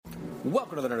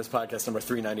Welcome to the Nerdist Podcast number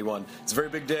 391. It's a very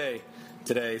big day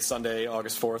today, Sunday,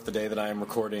 August 4th, the day that I am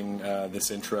recording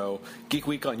this intro. Geek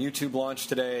Week on YouTube launched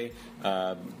today.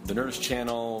 The Nerdist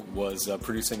channel was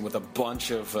producing with a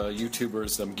bunch of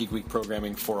YouTubers Geek Week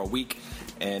programming for a week.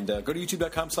 And go to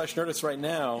youtube.com/Nerdist right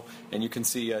now, and you can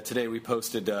see today we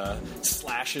posted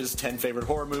Slash's 10 favorite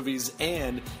horror movies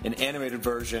and an animated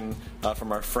version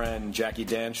from our friend Jackie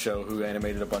Dan's show, who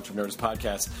animated a bunch of Nerdist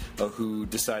podcasts, who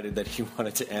decided that he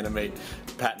wanted to animate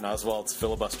Patton Oswalt's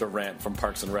filibuster rant from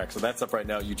Parks and Rec. So that's up right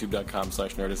now,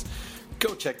 youtube.com/Nerdist.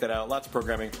 Go check that out. Lots of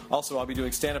programming. Also, I'll be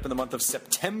doing stand-up in the month of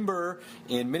September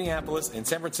in Minneapolis, in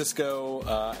San Francisco,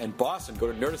 and Boston.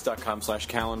 Go to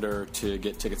nerdist.com/calendar to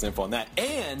get tickets and info on that.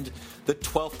 And the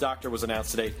 12th Doctor was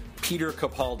announced today. Peter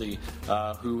Capaldi,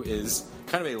 who is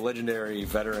kind of a legendary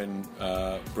veteran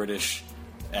British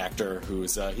actor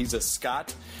he's a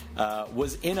Scot,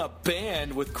 was in a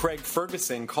band with Craig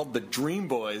Ferguson called the Dream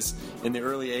Boys in the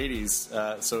early 80s.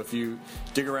 So if you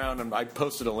dig around, and I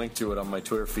posted a link to it on my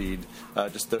Twitter feed,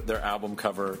 just their album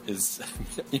cover is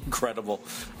incredible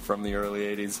from the early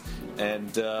 80s.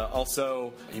 And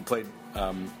also he played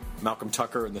Malcolm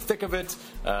Tucker in The Thick of It.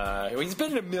 He's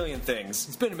been in a million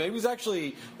things. He was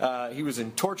actually he was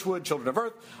in Torchwood, Children of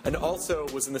Earth, and also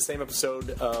was in the same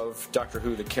episode of Doctor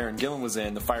Who that Karen Gillan was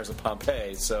in, The Fires of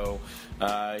Pompeii. So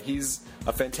he's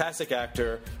a fantastic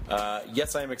actor.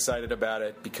 Yes, I am excited about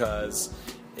it because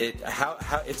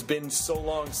it's been so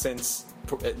long since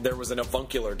there was an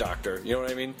avuncular Doctor, you know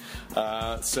what I mean?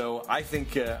 So I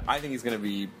think he's going to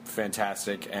be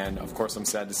fantastic, and of course I'm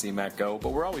sad to see Matt go, but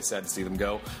we're always sad to see them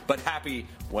go. But happy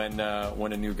when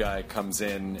a new guy comes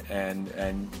in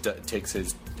and takes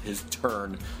his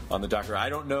turn on the Doctor. I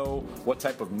don't know what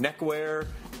type of neckwear.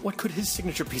 What could his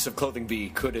signature piece of clothing be?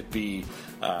 Could it be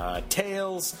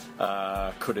tails?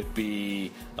 Could it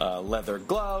be leather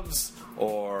gloves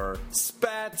or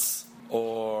spats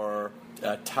or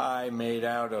a tie made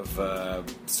out of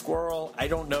squirrel? I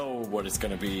don't know what it's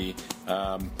going to be,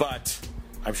 but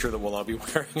I'm sure that we'll all be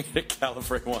wearing it at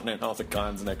Gallifrey 1 and all the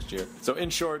cons next year. So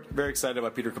in short, very excited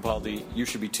about Peter Capaldi. You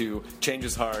should be too. Change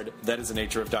is hard. That is the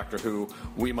nature of Doctor Who.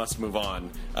 We must move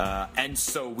on. And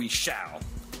so we shall.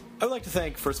 I would like to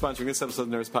thank, for sponsoring this episode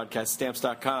of the Nerdist Podcast,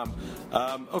 Stamps.com.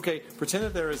 Okay, pretend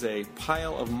that there is a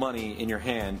pile of money in your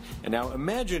hand, and now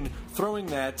imagine throwing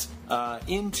that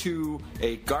into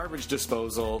a garbage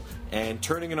disposal and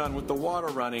turning it on with the water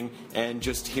running and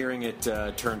just hearing it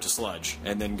turn to sludge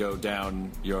and then go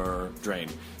down your drain.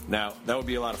 Now, that would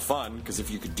be a lot of fun, because if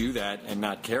you could do that and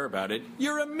not care about it,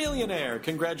 you're a millionaire.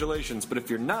 Congratulations. But if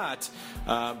you're not,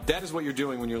 that is what you're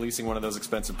doing when you're leasing one of those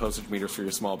expensive postage meters for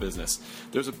your small business.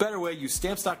 There's a better way. Use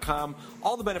Stamps.com.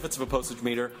 All the benefits of a postage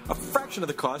meter, a fraction of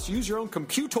the cost. Use your own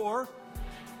computer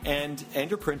and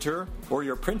your printer or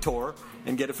your printer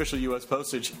and get official U.S.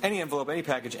 postage, any envelope, any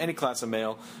package, any class of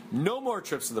mail. No more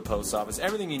trips to the post office.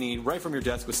 Everything you need right from your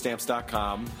desk with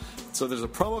Stamps.com. So there's a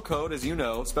promo code, as you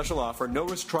know, special offer, no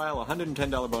risk trial,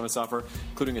 $110 bonus offer,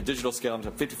 including a digital scale and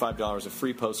 $55 of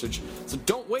free postage. So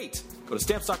don't wait. Go to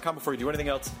Stamps.com before you do anything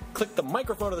else. Click the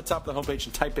microphone at the top of the homepage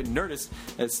and type in Nerdist.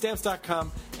 At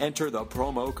Stamps.com, enter the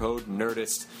promo code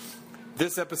Nerdist.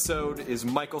 This episode is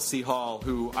Michael C. Hall,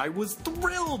 who I was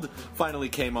thrilled finally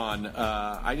came on.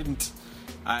 I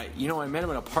met him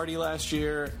at a party last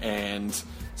year and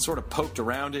sort of poked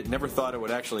around it. Never thought it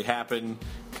would actually happen,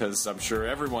 because I'm sure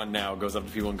everyone now goes up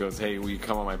to people and goes, "Hey, will you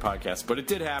come on my podcast?" But it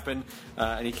did happen,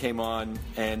 and he came on,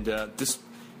 and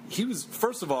he was,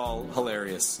 first of all,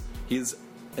 hilarious. He's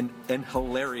an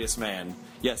hilarious man.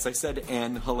 Yes, I said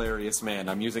an hilarious man.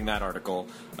 I'm using that article,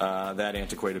 that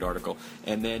antiquated article.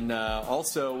 And then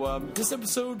also, this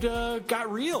episode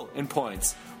got real in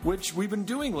points, which we've been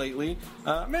doing lately.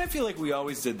 I feel like we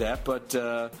always did that, but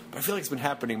I feel like it's been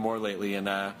happening more lately, and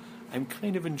I'm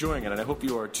kind of enjoying it, and I hope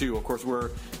you are too. Of course,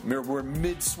 we're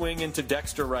mid-swing into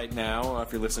Dexter right now.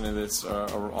 If you're listening to this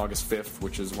August 5th,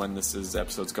 which is when this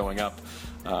episode's going up.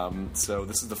 So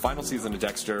this is the final season of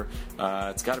Dexter.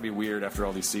 It's got to be weird after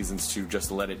all these seasons to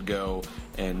just let it go.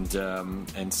 And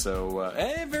so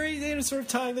very sort of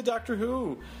tying the Doctor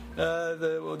Who.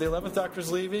 The 11th Doctor's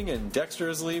leaving, and Dexter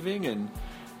is leaving, and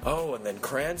then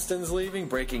Cranston's leaving.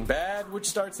 Breaking Bad, which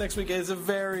starts next week, is a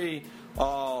very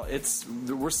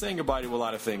we're saying goodbye to a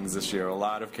lot of things this year, a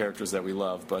lot of characters that we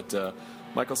love. But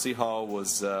Michael C. Hall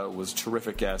was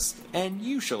terrific guest, and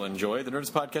you shall enjoy the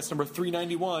Nerdist Podcast number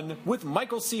 391 with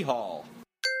Michael C. Hall.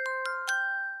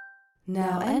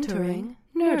 Now entering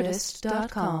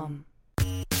Nerdist.com.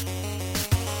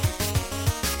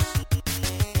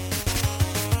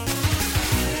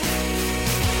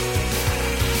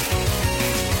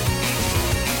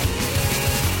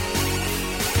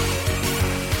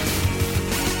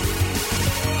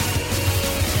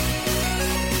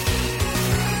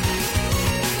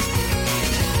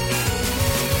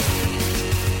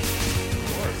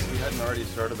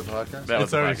 podcast? That was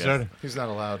It's the already podcast. started. He's not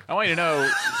allowed. I want you to know,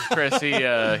 Chris,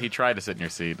 he tried to sit in your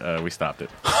seat. We stopped it.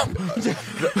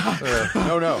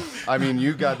 No. I mean,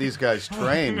 you got these guys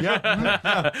trained. Yeah.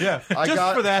 I Just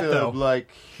got for that, to, though. like,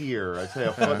 here. I'd say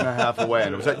a foot and a half away,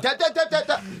 and it was like, da, da, da, da,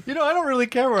 da. You know, I don't really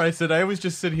care where I sit. I always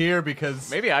just sit here because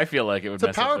Maybe I feel like it would It's a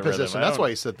mess up power the rhythm. position. I That's don't- why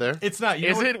you sit there. it's not. You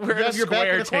Is know what- it? We're You at have a your back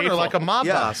square in the corner table. like a mob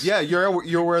Yeah, boss. yeah.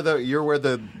 You're where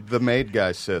the maid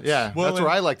guy sits. Yeah, Well, that's where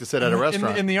I like to sit at a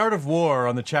restaurant. In the Art of War,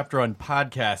 on the chapter on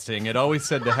podcasting, it always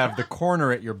said to have the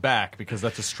corner at your back because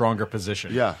that's a stronger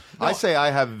position. Yeah. I say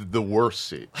I have the worst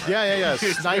seat. yeah.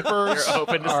 Snipers. You're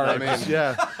open to are- snipers.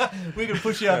 yeah. We can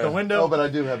push you out the window. Oh, but I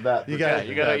do have that. You Yeah,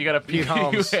 got you got a Pete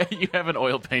Holmes. You have an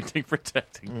oil painting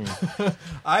protecting.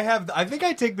 I think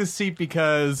I take this seat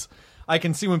because I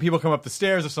can see when people come up the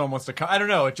stairs if someone wants to come. I don't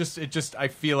know. It just I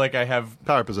feel like I have.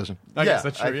 Power position. I guess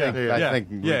that's true. I think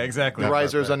Yeah, exactly. The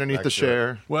riser's underneath the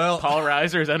chair. Well, Paul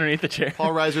Reiser is underneath the chair.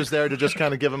 Paul Reiser's there to just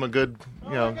kind of give him a good,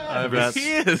 advance.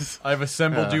 He is. I've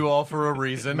assembled you all for a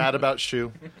reason. Mad about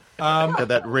shoe. Got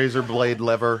that razor blade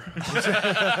lever.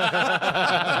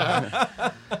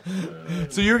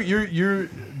 So you're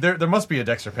there must be a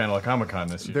Dexter panel at Comic-Con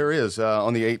this year. There is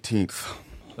on the 18th.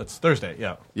 That's Thursday.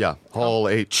 Yeah. Yeah, Hall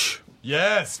H.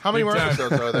 Yes. How many big more time.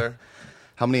 episodes are there?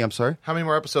 How many? I'm sorry. How many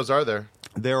more episodes are there?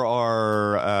 There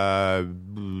are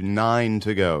 9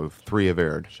 to go. 3 have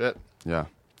aired. Shit. Yeah.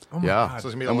 my yeah. God. So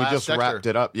it's gonna be the and we last just Dexter. wrapped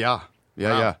it up. Yeah. Wow.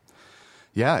 Yeah.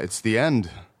 Yeah. It's the end.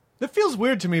 That feels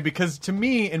weird to me because to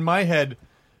me in my head,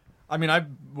 I mean I've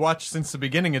watched since the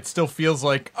beginning. It still feels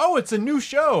like it's a new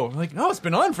show. I'm like no, it's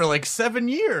been on for like 7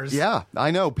 years. Yeah,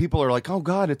 I know. People are like, "Oh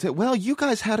God, it's it." Well, you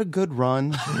guys had a good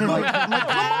run. I'm like, come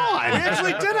on. We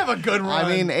actually did have a good run. I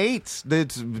mean, 8.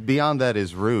 It's beyond that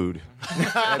is rude.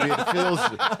 I mean, it feels.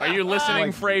 Are you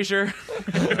listening, Frasier?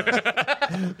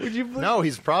 would you? No,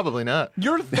 he's probably not.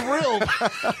 You're thrilled.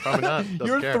 Probably not. Doesn't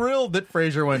You're care. thrilled that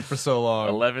Frasier went for so long.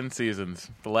 11 seasons.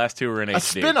 The last 2 were in HD. A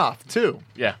spin-off, too.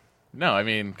 Yeah. No, I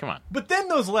mean, come on. But then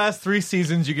those last 3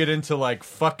 seasons, you get into like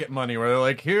fuck it money, where they're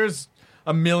like, here's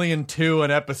 $1.2 million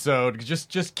an episode.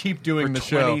 Just keep doing the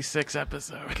show. 26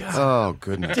 episodes. Oh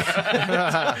goodness.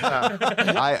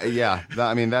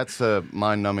 I mean, that's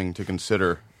mind-numbing to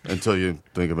consider until you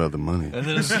think about the money. And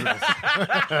then it's,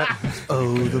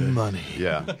 Oh, the money.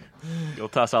 Yeah. You'll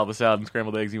toss all the salad and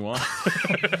scrambled eggs you want.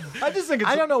 I just think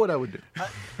it's. I don't know what I would do.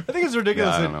 I think it's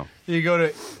ridiculous. Yeah, I that don't know. You go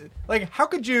to like, how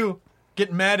could you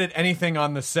get mad at anything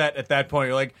on the set at that point?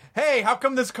 You're like, hey, how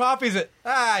come this coffee's at?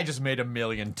 I just made $1.2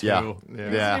 million. Yeah.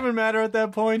 Does it even matter at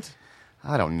that point?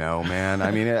 I don't know, man.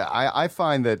 I mean, I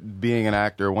find that being an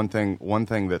actor, one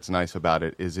thing that's nice about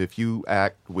it is if you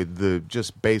act with the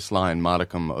just baseline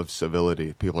modicum of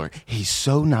civility, people are like, he's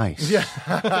so nice.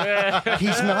 Yeah.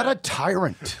 He's not a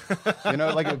tyrant. You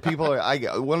know, like people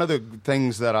are, one of the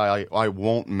things that I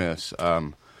won't miss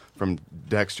from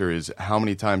Dexter is how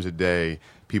many times a day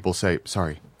people say,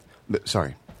 sorry.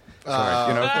 You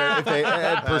know, if they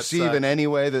perceive in any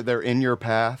way that they're in your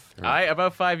path.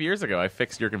 About 5 years ago, I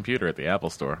fixed your computer at the Apple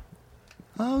Store.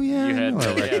 Oh, yeah. You had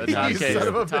the top You case. son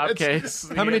of a Top bitch. case.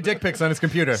 How many dick pics on his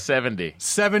computer? 70.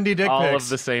 70 dick All pics. of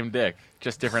the same dick,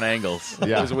 just different angles.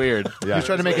 Yeah. It was weird. Yeah. He's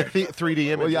trying to make a 3D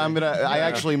image. Well, yeah, I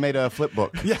actually made a flip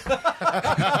book. just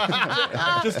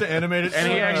to animate it.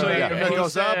 And he actually, Yeah. and If it he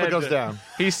goes up, it said- goes down.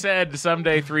 He said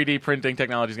someday 3D printing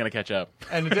technology is going to catch up.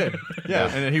 And it did. Yeah,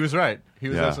 and he was right. He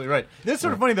was Yeah. absolutely right. It's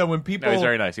sort of funny though when people. No, he's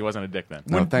very nice. He wasn't a dick then.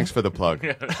 No, thanks for the plug.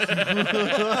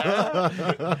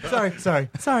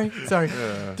 Sorry.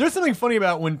 There's something funny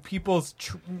about when people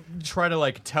try to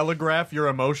like telegraph your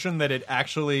emotion that it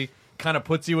actually kind of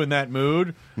puts you in that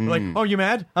mood. You're like, oh, you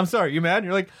mad? I'm sorry, you mad? And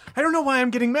you're like, I don't know why I'm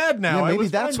getting mad now. Yeah, I maybe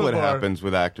was that's fine what before." happens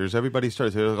with actors. Everybody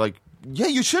starts to like, yeah,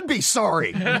 you should be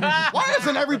sorry. Why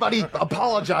isn't everybody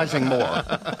apologizing more?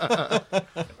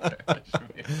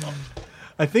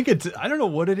 I think it's. I don't know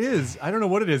what it is.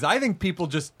 I think people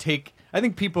just take. I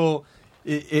think people.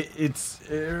 This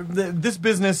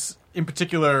business in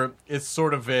particular is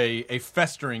sort of a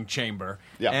festering chamber.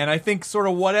 Yeah. And I think sort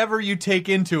of whatever you take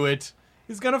into it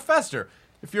is going to fester.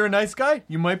 If you're a nice guy,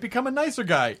 you might become a nicer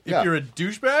guy. If Yeah. you're a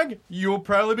douchebag, you'll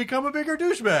probably become a bigger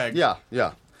douchebag.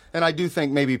 Yeah. And I do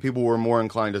think maybe people were more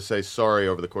inclined to say sorry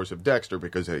over the course of Dexter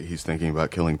because he's thinking about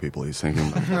killing people. He's thinking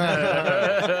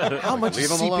about How much is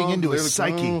leave him seeping alone, into leave his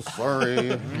him- psyche? oh,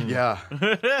 sorry. Yeah.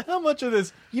 How much of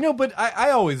this, but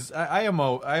I always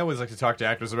like to talk to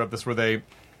actors about this, where they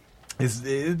is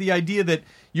the idea that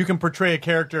you can portray a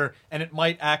character and it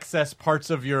might access parts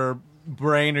of your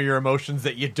brain or your emotions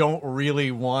that you don't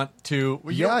really want to,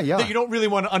 Yeah. that you don't really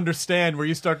want to understand, where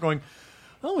you start going,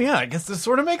 oh yeah, I guess this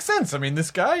sort of makes sense. I mean,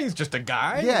 this guy is just a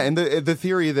guy. Yeah, and the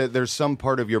theory that there's some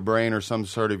part of your brain or some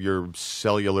sort of your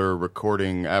cellular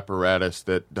recording apparatus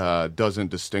that doesn't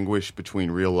distinguish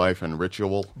between real life and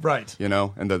ritual. Right. You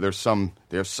know, and that there's some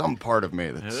part of me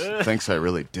that thinks I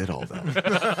really did all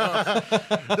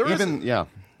that.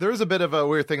 There is a bit of a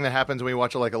weird thing that happens when you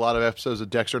watch like a lot of episodes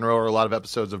of Dexter in a row or a lot of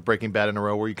episodes of Breaking Bad in a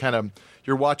row, where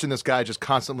you're watching this guy just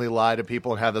constantly lie to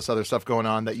people and have this other stuff going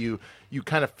on that you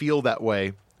kind of feel that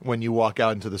way when you walk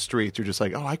out into the streets. You're just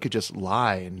like, oh, I could just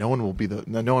lie and no one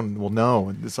will know.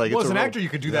 And it's like, well, as an actor, you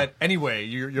could do that anyway.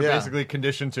 You're basically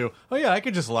conditioned to, oh yeah, I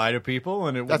could just lie to people,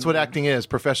 and that's what acting is,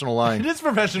 professional lying. It is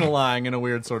professional lying in a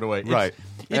weird sort of way, right?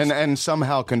 And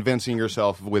somehow convincing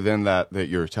yourself within that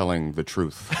you're telling the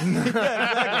truth.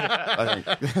 I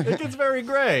think it gets very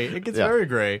gray. Very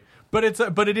gray. But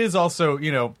it is also,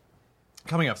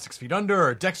 coming up 6 Feet Under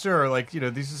or Dexter or these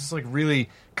are just like really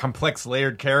complex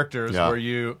layered characters where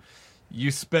you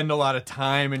spend a lot of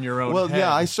time in your own head.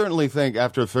 Yeah, I certainly think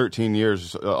after 13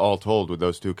 years all told with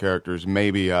those two characters,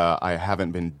 maybe I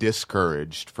haven't been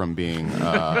discouraged from being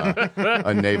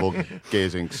a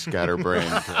navel-gazing, scatterbrained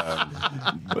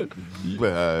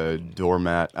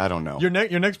doormat. I don't know. Your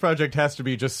next project has to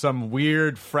be just some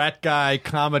weird frat guy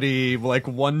comedy, like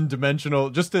one-dimensional,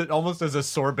 just almost as a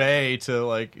sorbet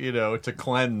to to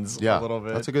cleanse a little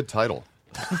bit. That's a good title.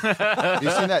 You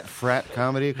seen that frat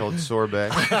comedy called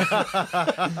Sorbet?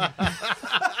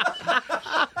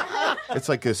 It's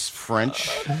like this French.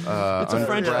 It's a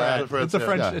French frat. It's a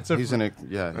French.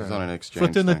 Yeah, he's on an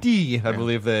exchange. Fraternity, I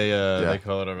believe they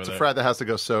call it over there. It's a frat that has to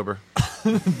go sober.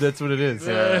 That's what it is.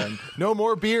 No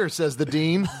more beer, says the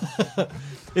dean.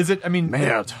 Is it? I mean,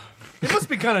 man, it must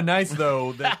be kind of nice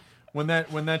though that when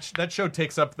that show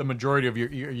takes up the majority of your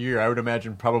year. I would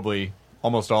imagine probably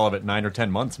almost all of it, 9 or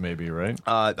 10 months, maybe, right?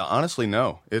 Honestly,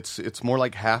 no. It's more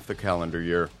like half the calendar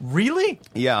year. Really?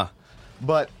 Yeah,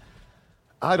 but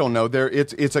I don't know.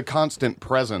 It's a constant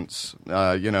presence.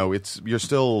 You're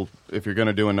still, if you're going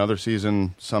to do another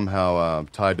season, somehow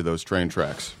tied to those train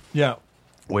tracks. Yeah,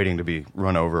 waiting to be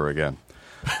run over again.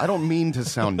 I don't mean to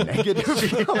sound negative.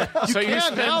 So you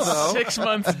spend 6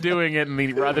 months doing it, and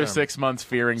the other 6 months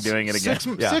fearing doing it again.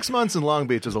 6 months in Long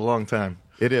Beach is a long time.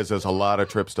 It is. There's a lot of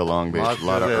trips to Long Beach. A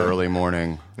lot of early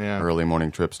morning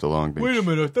trips to Long Beach. Wait a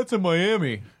minute, that's in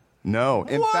Miami. No,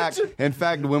 in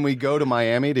fact, when we go to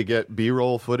Miami to get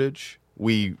B-roll footage,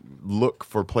 we look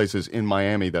for places in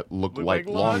Miami that look like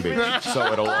Long Beach,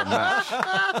 so it'll all match.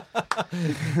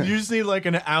 You just need like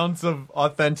an ounce of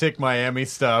authentic Miami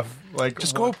stuff. Like,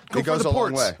 just go it goes for the a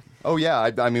ports. long way. Oh, yeah.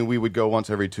 I mean, we would go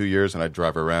once every 2 years, and I'd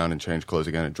drive around and change clothes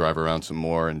again and drive around some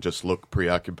more and just look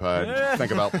preoccupied,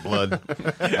 think about blood.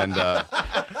 And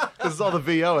this is all the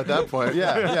VO at that point.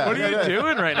 Yeah. What are you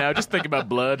doing right now? Just think about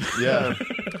blood. Yeah.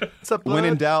 What's up, blood? When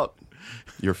in doubt,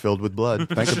 you're filled with blood.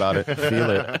 Think about it.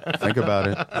 Feel it. Think about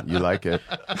it. You like it.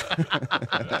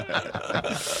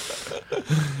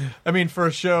 I mean, for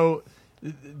a show,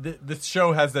 this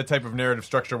show has that type of narrative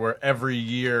structure where every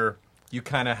year you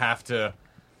kind of have to.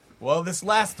 Well, this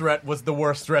last threat was the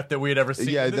worst threat that we had ever seen.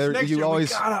 Yeah, this next year, we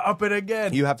gotta up it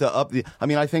again. You have to up the. I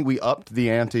mean, I think we upped the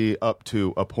ante up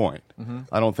to a point. Mm-hmm.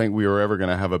 I don't think we were ever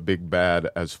going to have a big bad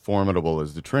as formidable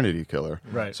as the Trinity Killer.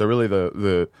 Right. So really,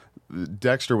 the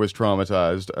Dexter was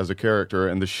traumatized as a character,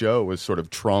 and the show was sort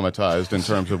of traumatized in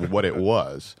terms of what it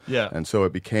was. Yeah. And so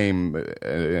it became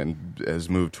and has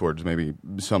moved towards maybe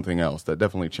something else that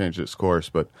definitely changed its course.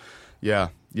 But yeah,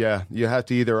 you have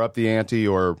to either up the ante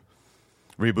or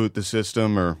reboot the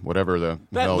system or whatever the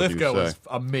hell you say. That Lithgow was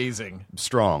amazing.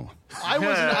 Strong.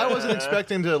 I wasn't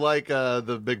expecting to like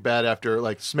the big bad after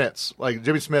like Smits. Like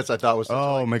Jimmy Smits, I thought was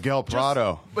Miguel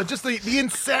Prado. But just the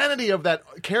insanity of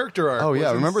that character arc. Oh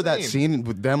yeah, was remember that insane. scene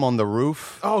with them on the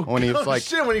roof? Oh, when he was like,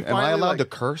 shit, when he "Am I finally, allowed to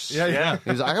curse?" Yeah. He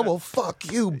was like, "I will fuck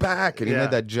you back," and he Yeah.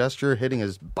 made that gesture, hitting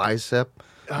his bicep.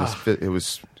 It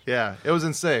was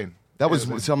insane. That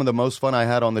was some of the most fun I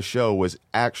had on the show. Was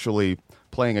actually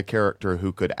playing a character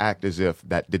who could act as if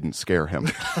that didn't scare him.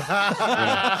 It's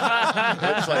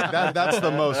like that's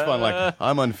the most fun. Like,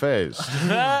 I'm unfazed.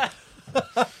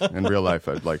 In real life,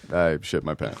 I shit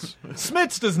my pants.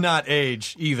 Smits does not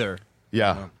age either.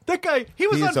 Yeah. That guy, he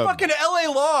was on fucking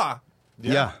LA Law.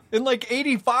 Yeah. In like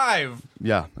 85.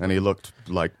 Yeah, and he looked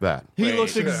like that. He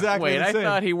looks exactly the same. I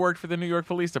thought he worked for the New York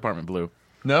Police Department, Blue.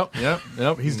 Nope.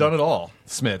 He's done it all.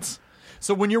 Smits.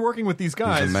 So when you're working with these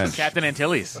guys, Captain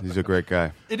Antilles. He's a great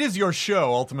guy. It is your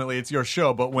show. Ultimately, it's your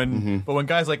show. But when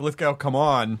guys like Lithgow come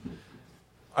on,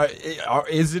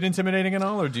 Is it intimidating at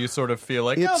all, or do you sort of feel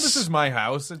like, no, this is my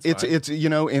house? It's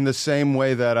in the same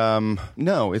way that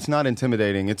no, it's not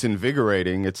intimidating. It's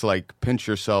invigorating. It's like pinch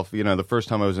yourself. The first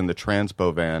time I was in the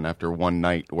transpo van after one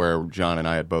night where John and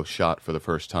I had both shot for the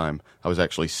first time, I was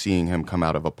actually seeing him come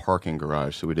out of a parking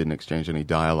garage, so we didn't exchange any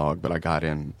dialogue. But I got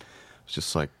in. It's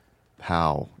just like,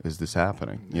 how is this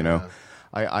happening?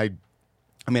 I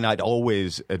mean, I'd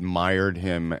always admired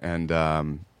him, and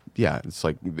it's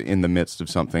like in the midst of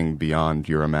something beyond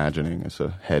your imagining. It's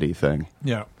a heady thing.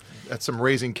 Yeah. That's some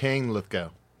Raising Cain Lithgow.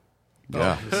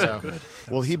 Yeah.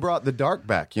 Well, he brought the dark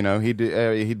back.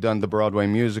 He'd done the Broadway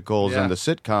musicals and the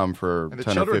sitcom for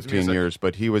 10 or 15 years,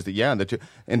 but he was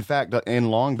in fact, in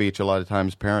Long Beach, a lot of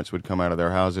times parents would come out of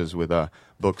their houses with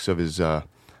books of his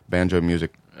banjo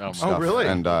music stuff. Oh, really?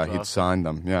 And he'd sign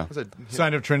them. Yeah.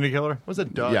 Sign of Trinity Killer? Was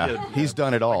it dog? Yeah, he's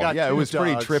done it all. Yeah, it was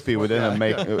pretty trippy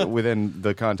within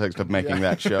the context of making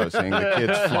that show, seeing the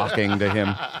kids flocking to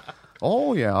him.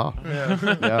 Oh, yeah.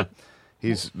 Yeah.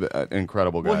 He's an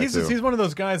incredible guy, well, he's too. He's one of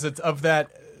those guys that's of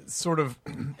that sort of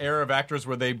era of actors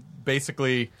where they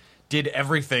basically did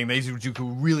everything. They do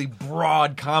really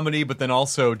broad comedy, but then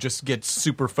also just get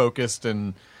super focused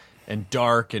and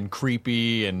dark and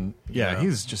creepy, and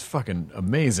he's just fucking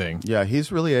amazing. Yeah,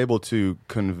 he's really able to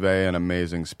convey an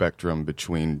amazing spectrum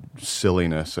between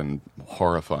silliness and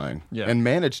horrifying, and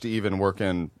managed to even work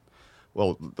in,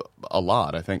 a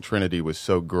lot. I think Trinity was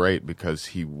so great because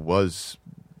he was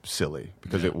silly,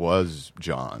 because it was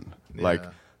John. Like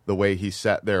the way he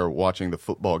sat there watching the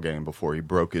football game before he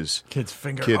broke his kid's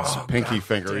pinky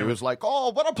finger. He was like,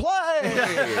 "Oh, what a play!"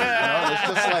 It's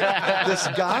just like this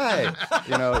guy.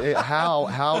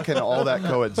 How can all that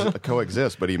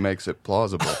coexist? But he makes it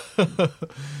plausible.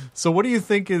 So, what do you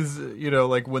think is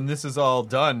like when this is all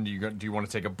done? Do you want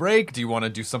to take a break? Do you want to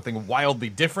do something wildly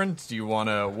different? Do you want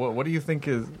to? What do you think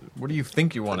you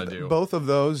want to do? Both of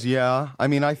those, yeah. I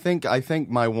mean, I think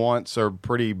my wants are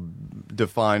pretty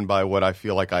defined by what I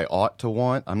feel like I ought to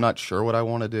want. I'm not sure what I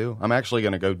want to do. I'm actually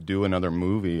going to go do another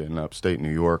movie in upstate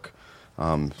New York,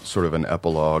 sort of an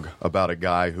epilogue about a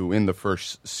guy who, in the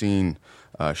first scene,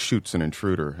 shoots an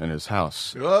intruder in his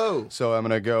house. Whoa! So I'm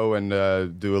going to go and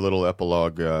do a little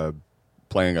epilogue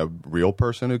playing a real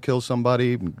person who kills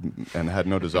somebody and had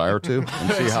no desire to,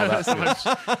 and see how that feels.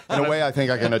 In a way, I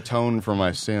think I can atone for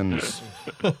my sins.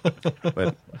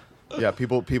 But yeah,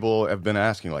 people have been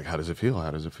asking, like, how does it feel?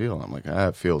 How does it feel? I'm like,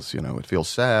 it feels, it feels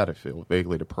sad. I feel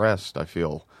vaguely depressed. I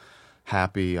feel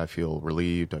happy. I feel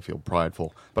relieved. I feel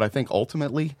prideful. But I think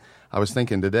ultimately, I was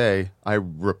thinking today, I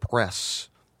repress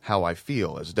how I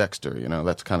feel as Dexter.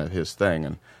 That's kind of his thing.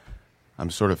 And I'm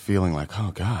sort of feeling like,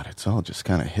 oh, God, it's all just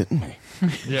kind of hitting me.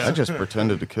 Yeah. I just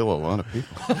pretended to kill a lot of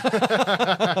people.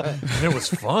 It was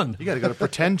fun. You got to go to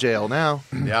pretend jail now.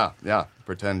 Yeah,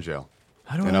 pretend jail.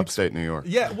 In upstate New York.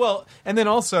 Yeah, well, and then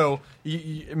also,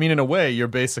 I mean, in a way, you're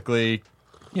basically,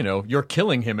 you're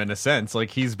killing him in a sense.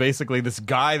 Like, he's basically this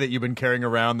guy that you've been carrying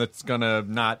around that's going to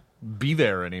not be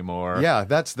there anymore. Yeah,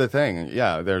 that's the thing.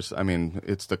 Yeah,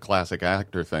 it's the classic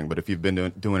actor thing, but if you've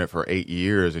been doing it for 8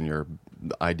 years and your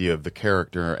idea of the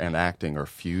character and acting are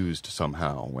fused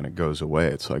somehow, when it goes away,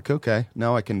 it's like, okay,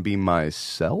 now I can be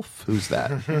myself? Who's that?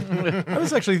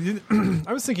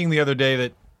 I was thinking the other day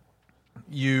that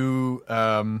you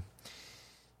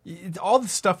all the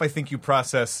stuff I think you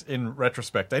process in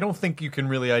retrospect, I don't think you can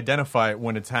really identify it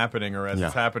when it's happening or as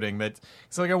it's happening.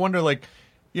 It's like, I wonder, like,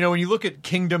 when you look at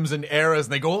kingdoms and eras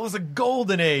and they go, it was a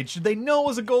golden age. Did they know it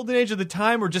was a golden age at the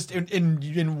time, or just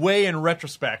in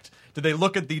retrospect? Did they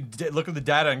look at the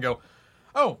data and go,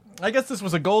 oh, I guess this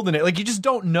was a golden age? Like, you just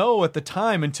don't know at the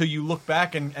time until you look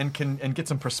back and get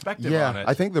some perspective on it.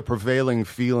 I think the prevailing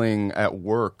feeling at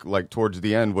work, like towards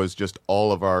the end, was just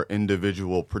all of our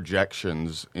individual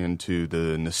projections into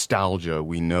the nostalgia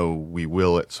we know we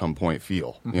will at some point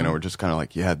feel. Mm-hmm. We're just kind of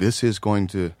like, this is going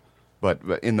to... But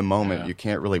in the moment, you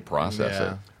can't really process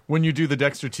it. When you do the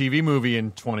Dexter TV movie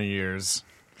in 20 years...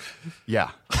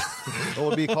 Yeah.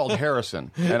 It'll be called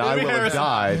Harrison, and I will have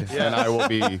died, and I will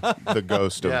be the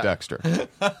ghost of Dexter.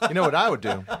 You know what I would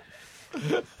do?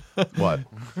 What?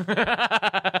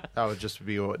 That would just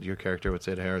be what your character would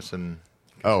say to Harrison.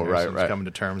 Oh, Harrison's right. coming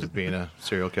to terms with being a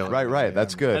serial killer. Right.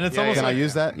 That's good. And it's almost Can I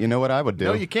use that? You know what I would do?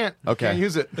 No, you can't. Okay. You can't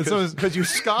use it because you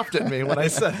scoffed at me when I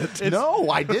said it. No,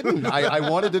 I didn't.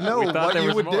 I wanted to know what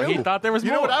you would do. He thought there was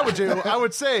more. You know what I would do? I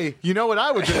would say, you know what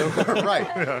I would do?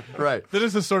 Right. Then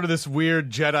it's sort of this weird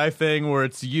Jedi thing where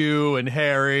it's you and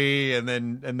Harry and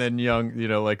then young,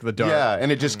 like the dark. Yeah,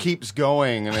 and it just keeps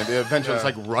going, and eventually it's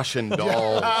like Russian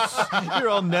dolls. You're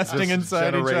all nesting Just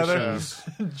inside each other. generations.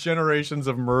 Generations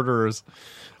of murderers.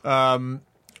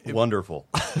 Wonderful.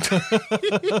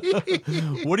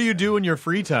 What do you do in your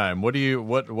free time? What do you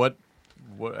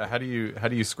how do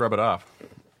you scrub it off?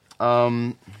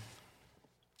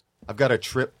 I've got a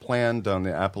trip planned on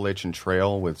the Appalachian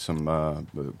Trail with some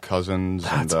cousins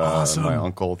and awesome. my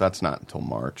uncle. That's not until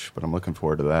March, but I'm looking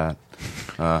forward to that.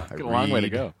 Got a long way to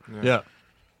go. Yeah.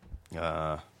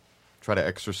 Try to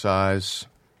exercise.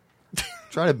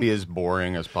 Try to be as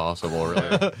boring as possible,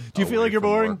 really. Do you feel like you're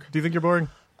boring? Do you think you're boring?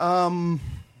 No.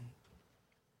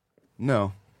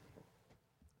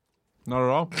 Not at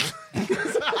all.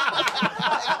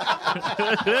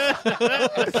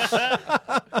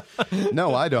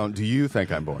 No, I don't. Do you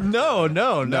think I'm boring? No.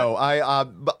 No,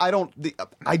 but I don't.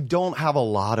 I don't have a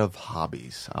lot of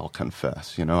hobbies. I'll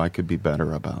confess. I could be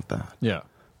better about that. Yeah.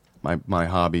 My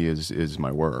hobby is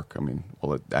my work. I mean,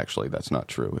 well, actually, that's not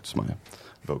true. It's my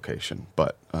vocation.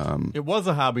 But It was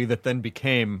a hobby that then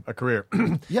became a career.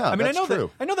 yeah, I mean, that's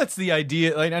true. I know that's the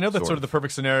idea. Like, I know that's sort of the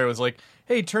perfect scenario. Is like,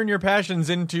 hey, turn your passions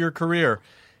into your career.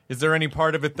 Is there any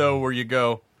part of it though where you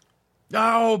go,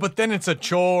 oh, but then it's a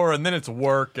chore and then it's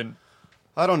work and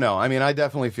I don't know. I mean, I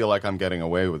definitely feel like I'm getting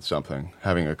away with something,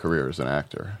 having a career as an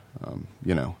actor.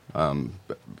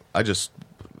 I just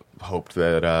hoped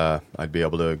that I'd be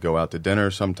able to go out to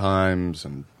dinner sometimes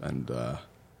and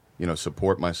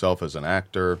support myself as an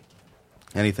actor.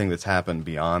 Anything that's happened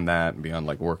beyond that, and beyond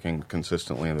like working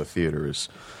consistently in the theater, is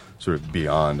sort of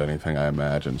beyond anything I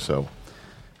imagined. So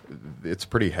it's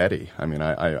pretty heady. I mean,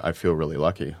 I feel really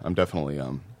lucky. I'm definitely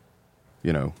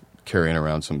carrying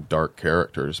around some dark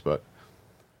characters, but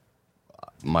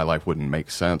my life wouldn't make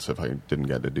sense if I didn't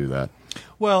get to do that.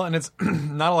 well, and it's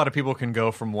not a lot of people can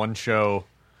go from one show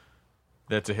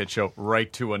that's a hit show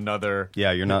right to another.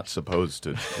 Yeah, you're not supposed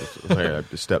to. Hey,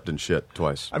 I stepped in shit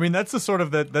twice. I mean, that's the sort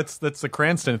of that's the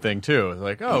Cranston thing too.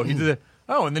 Like, oh, he did it.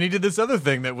 Oh, and then he did this other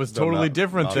thing that was totally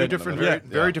different. not than- even Different, Yeah.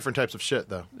 very different types of shit,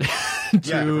 though.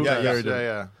 Two Yeah, very yeah.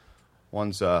 different-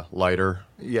 One's lighter,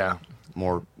 Yeah.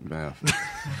 more. Now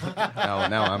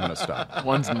I'm going to stop.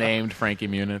 One's named Frankie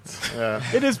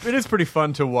Muniz. It is pretty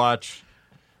fun to watch.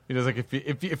 Like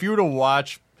if you were to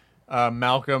watch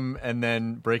Malcolm and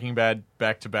then Breaking Bad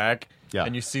back to back, Yeah.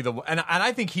 and you see and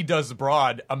I think he does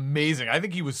Broad amazing. I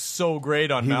think he was so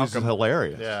great on He was Malcolm.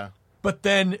 hilarious. Yeah. But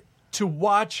then to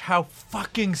watch how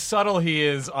fucking subtle he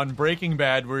is on Breaking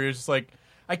Bad, where you're just like,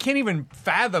 I can't even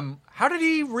fathom how did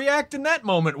he react in that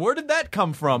moment. Where did that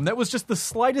come from? That was just the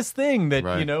slightest thing that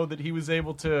Right. that he was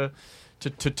able to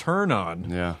turn on.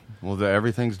 Yeah. Well,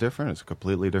 everything's different. It's a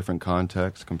completely different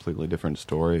context, completely different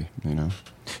story.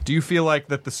 Do you feel like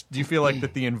that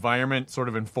the environment sort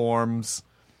of informs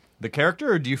the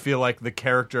character, or do you feel like the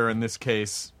character in this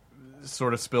case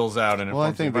sort of spills out and Well, I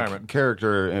informs the think the environment?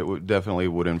 character definitely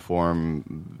would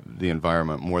inform the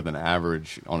environment more than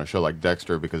average on a show like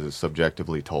Dexter, because it's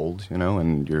subjectively told,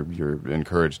 and you're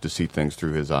encouraged to see things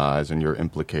through his eyes, and you're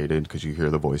implicated because you hear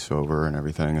the voiceover and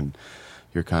everything, and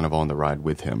you're kind of on the ride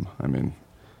with him. I mean,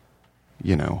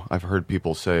 I've heard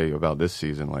people say about this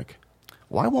season, like,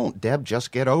 why won't Deb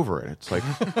just get over it? It's like,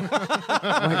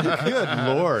 good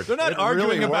Lord. They're not it arguing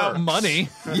really about works. money.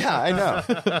 Yeah, I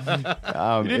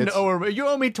know. You didn't it's- owe her. You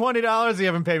owe me $20. You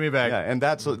haven't paid me back. Yeah, and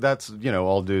that's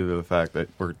all due to the fact that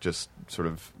we're just sort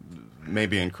of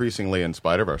maybe increasingly in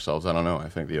spite of ourselves. I don't know. I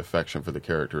think the affection for the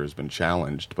character has been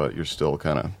challenged, but you're still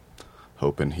kind of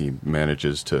hoping he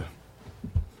manages to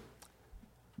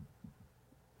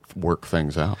work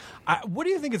things out. What do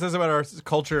you think it says about our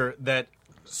culture that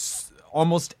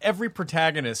almost every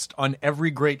protagonist on every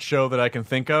great show that I can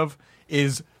think of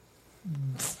is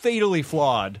fatally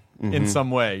flawed in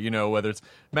some way? Whether it's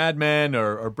Mad Men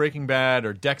or Breaking Bad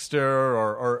or Dexter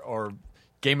or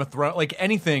Game of Thrones, like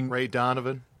anything. Ray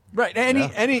Donovan. Right.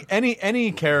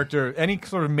 Any character, any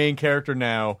sort of main character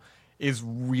now is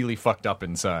really fucked up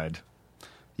inside.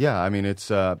 Yeah, I mean it's.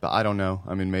 But I don't know.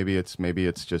 I mean maybe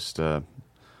it's just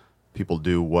people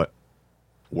do what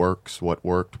works, what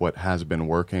worked, what has been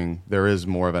working. There is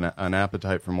more of an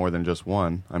appetite for more than just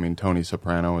one. I mean, Tony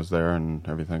Soprano was there, and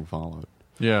everything followed.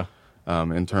 Yeah.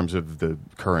 In terms of the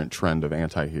current trend of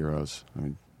anti-heroes, I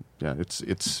mean, yeah,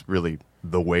 it's really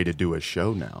the way to do a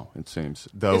show now. It seems,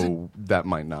 though that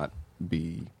might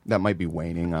be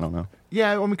waning. I don't know.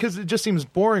 Yeah, because it just seems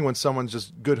boring when someone's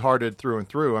just good-hearted through and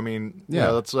through. I mean,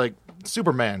 Yeah. it's like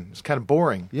Superman. It's kind of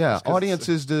boring. Yeah, Just 'cause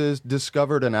audiences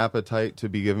discovered an appetite to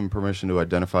be given permission to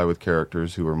identify with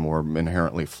characters who are more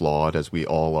inherently flawed, as we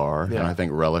all are, and Yeah. I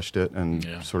think relished it and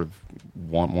sort of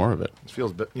want more of it.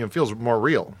 it feels more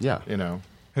real. Yeah.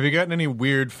 Have you gotten any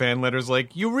weird fan letters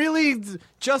like, you really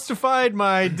justified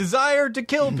my desire to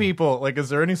kill people? Like, is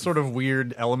there any sort of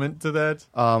weird element to that?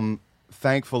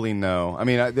 Thankfully, no. I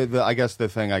mean, I guess the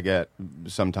thing I get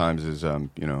sometimes is,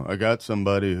 I got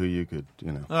somebody who you could,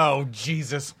 Oh,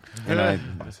 Jesus. And I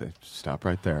say, stop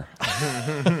right there.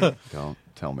 Don't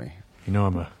tell me.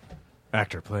 I'm a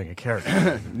actor playing a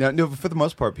character. No, for the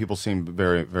most part, people seem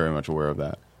very, very much aware of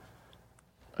that.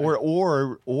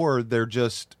 Or they're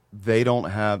just, they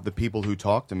don't have, the people who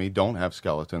talk to me don't have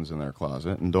skeletons in their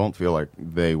closet and don't feel like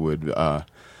they would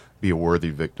be a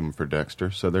worthy victim for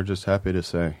Dexter. So they're just happy to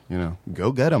say,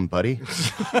 go get him, buddy.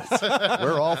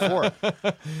 We're all for it.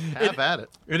 Have at it.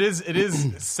 It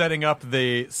is setting up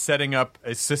a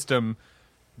system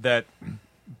that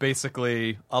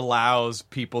basically allows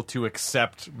people to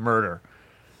accept murder.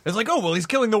 It's like, oh, well, he's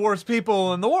killing the worst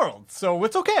people in the world, so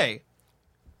it's okay.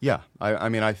 Yeah, I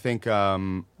mean, I think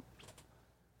in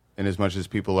as much as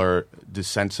people are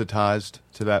desensitized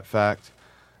to that fact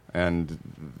and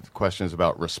questions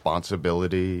about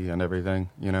responsibility and everything,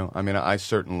 I mean, I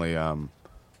certainly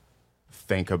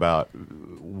think about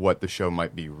what the show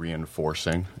might be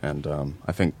reinforcing, and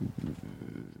I think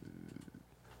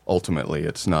ultimately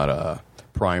it's not a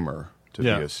primer to be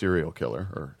a serial killer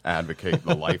or advocate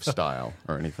the lifestyle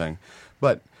or anything.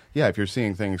 But yeah, if you're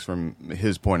seeing things from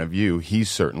his point of view,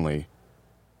 he's certainly,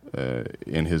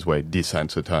 in his way,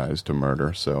 desensitized to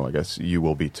murder. So I guess you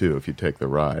will be too if you take the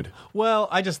ride. Well,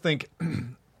 I just think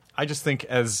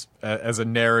as a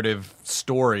narrative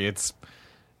story, it's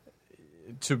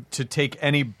to take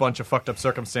any bunch of fucked up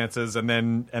circumstances and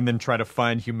then try to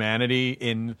find humanity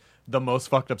in the most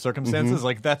fucked up circumstances. Mm-hmm.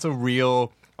 Like, that's a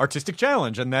real artistic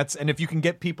challenge, and if you can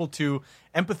get people to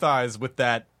empathize with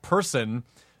that person,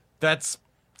 that's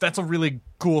a really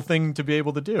cool thing to be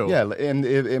able to do. Yeah,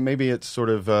 and maybe it sort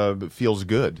of feels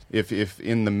good if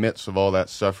in the midst of all that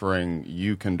suffering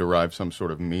you can derive some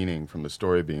sort of meaning from the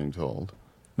story being told.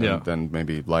 Then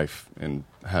maybe life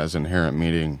has inherent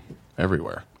meaning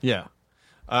everywhere. Yeah.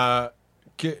 Can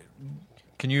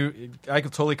you? I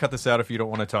could totally cut this out if you don't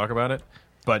want to talk about it.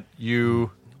 But you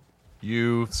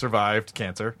survived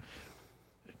cancer.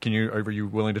 Are you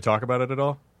willing to talk about it at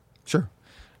all? Sure.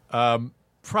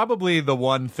 Probably the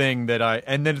one thing that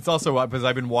and then it's also because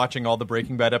I've been watching all the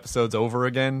Breaking Bad episodes over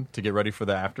again to get ready for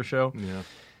the after show. Yeah.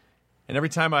 And every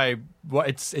time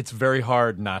it's very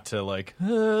hard not to like,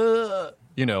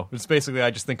 it's basically, I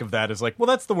just think of that as like, well,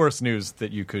 that's the worst news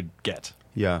that you could get.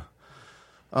 Yeah.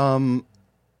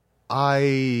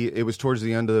 It was towards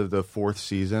the end of the 4th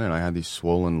season, and I had these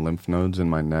swollen lymph nodes in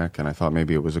my neck, and I thought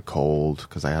maybe it was a cold,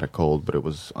 because I had a cold, but it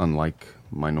was unlike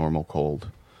my normal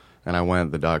cold. And I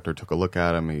went, the doctor took a look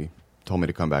at them, he told me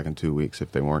to come back in 2 weeks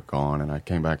if they weren't gone, and I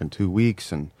came back in 2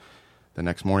 weeks, and the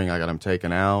next morning I got them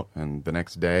taken out, and the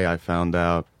next day I found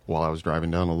out, while I was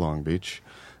driving down to Long Beach,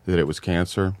 that it was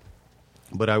cancer.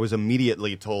 But I was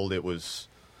immediately told it was,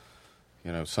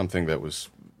 something that was,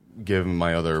 given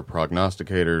my other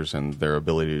prognosticators and their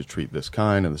ability to treat this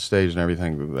kind and the stage and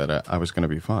everything, that I was going to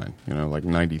be fine, like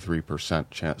 93%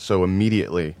 chance. So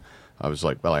immediately I was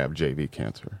like, well, I have JV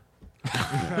cancer.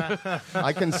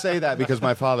 I can say that because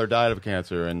my father died of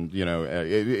cancer, and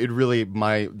it really,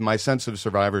 my sense of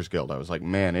survivor's guilt, I was like,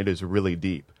 man, it is really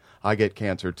deep. I get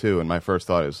cancer too, and my first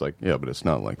thought is like, yeah, but it's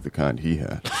not like the kind he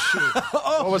had.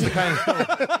 What was the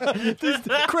kind? These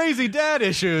crazy dad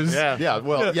issues. Yeah.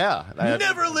 Well, yeah.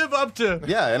 Never live up to.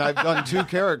 Yeah, and I've done 2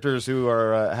 characters who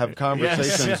are have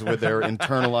conversations with their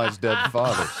internalized dead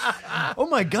fathers. Oh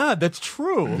my God, that's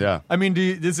true. Yeah. I mean,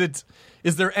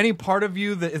 is there any part of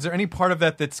you is there any part of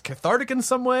that that's cathartic in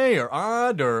some way, or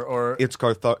odd, or? It's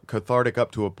cathartic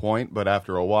up to a point, but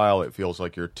after a while, it feels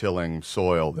like you're tilling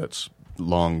soil that's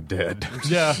long dead.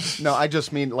 Yeah. No, I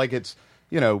just mean like it's,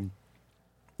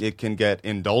 it can get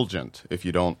indulgent if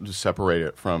you don't separate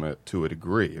it from it to a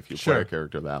degree, if you play a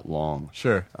character that long.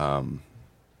 Sure.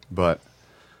 But,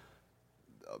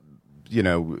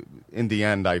 in the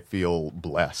end, I feel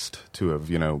blessed to have,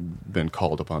 been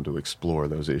called upon to explore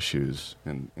those issues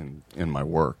in my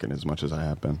work, and as much as I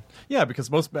have been. Yeah,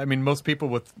 because most people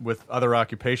with other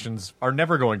occupations are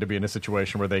never going to be in a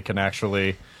situation where they can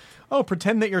actually,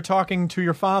 pretend that you're talking to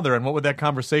your father, and what would that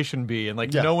conversation be?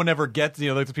 And no one ever gets,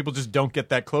 like, people just don't get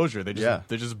that closure. They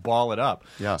just ball it up.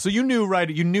 Yeah. So you knew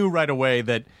right away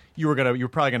that you were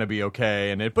probably gonna be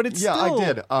okay, but it's still... I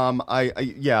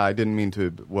did. I didn't mean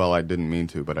to. Well, I didn't mean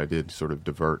to, but I did sort of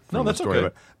divert from the story.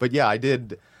 Okay. But yeah, I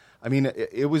did. I mean,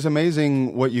 it was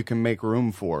amazing what you can make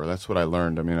room for. That's what I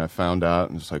learned. I mean, I found out,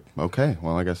 and it's like, okay,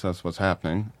 well, I guess that's what's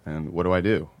happening, and what do I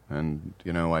do? And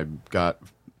I got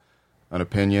an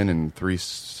opinion and three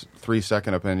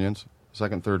second opinions,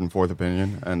 second, third, and fourth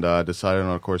opinion, and decided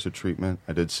on a course of treatment.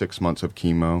 I did 6 months of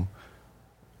chemo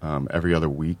every other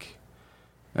week.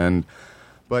 And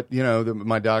But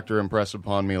my doctor impressed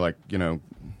upon me, like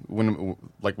when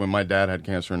my dad had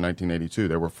cancer in 1982,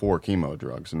 there were 4 chemo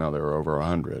drugs, and now there are over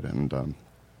 100. And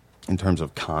in terms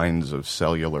of kinds of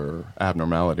cellular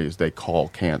abnormalities, they call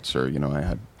cancer. I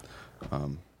had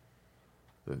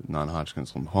the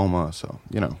non-Hodgkin's lymphoma, so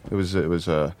it was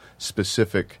a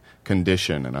specific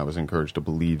condition, and I was encouraged to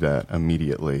believe that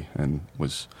immediately, and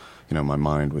was my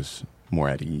mind was more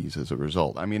at ease as a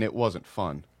result. I mean, it wasn't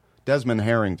fun. Desmond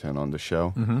Harrington on the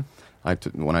show,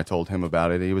 when I told him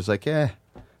about it, he was like, you're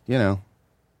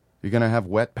gonna have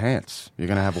wet pants. You're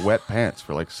gonna have wet pants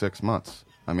for like 6 months.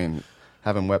 I mean,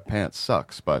 having wet pants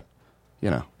sucks, but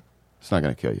it's not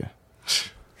gonna kill you.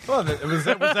 Well, was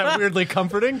that weirdly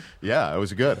comforting? Yeah, it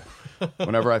was good.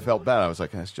 Whenever I felt bad, I was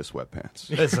like, it's just wet pants.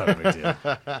 It's not a big deal.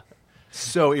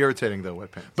 So irritating, though,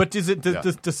 wet pants. But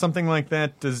does something like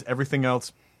that, does everything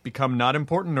else become not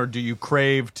important, or do you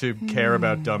crave to care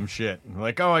about dumb shit?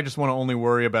 Like, I just want to only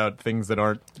worry about things that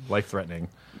aren't life-threatening.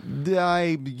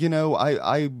 I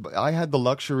had the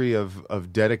luxury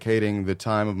of dedicating the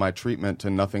time of my treatment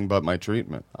to nothing but my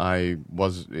treatment.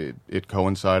 It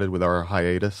coincided with our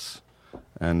hiatus,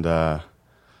 and I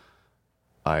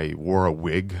wore a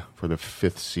wig for the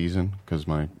 5th season because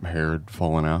my hair had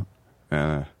fallen out.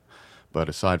 But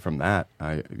aside from that,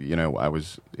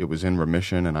 it was in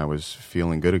remission, and I was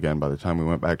feeling good again by the time we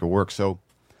went back to work. So,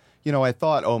 I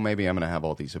thought, maybe I'm going to have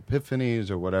all these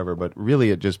epiphanies or whatever. But really,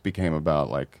 it just became about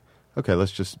like, okay,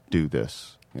 let's just do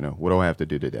this. What do I have to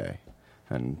do today?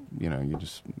 And you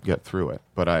just get through it.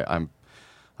 But I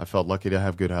felt lucky to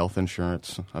have good health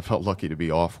insurance. I felt lucky to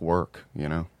be off work.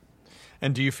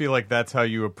 And do you feel like that's how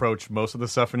you approach most of the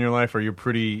stuff in your life? Are you a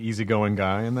pretty easygoing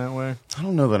guy in that way? I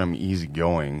don't know that I'm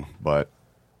easygoing, but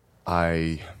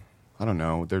I don't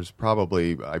know. There's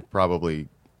probably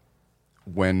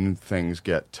when things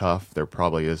get tough, there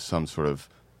probably is some sort of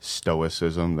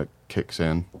stoicism that kicks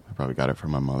in. I probably got it from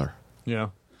my mother. Yeah.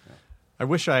 I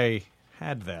wish I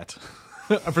had that.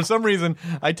 For some reason,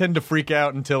 I tend to freak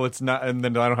out until it's not, and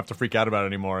then I don't have to freak out about it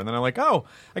anymore. And then I'm like, I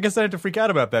guess I have to freak out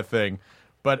about that thing.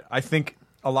 But I think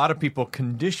a lot of people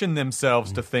condition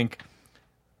themselves to think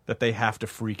that they have to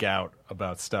freak out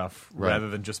about stuff rather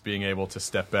than just being able to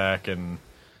step back and...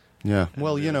 Yeah.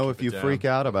 Well, if you freak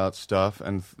out about stuff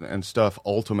and stuff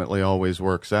ultimately always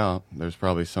works out, there's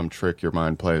probably some trick your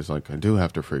mind plays like, I do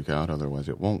have to freak out, otherwise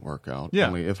it won't work out. Yeah.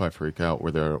 Only if I freak out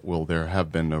will there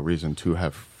have been no reason to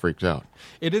have freaked out.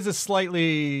 It is a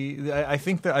slightly... I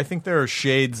think there are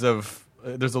shades of...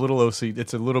 There's a little OCD.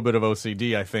 It's a little bit of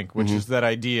OCD, I think, which is that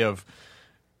idea of,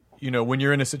 when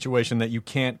you're in a situation that you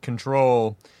can't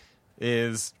control,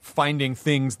 is finding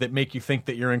things that make you think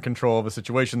that you're in control of a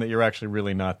situation that you're actually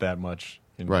really not that much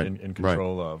in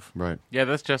control of. Right. Yeah,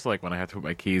 that's just like when I have to put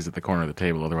my keys at the corner of the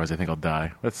table, otherwise I think I'll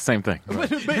die. That's the same thing.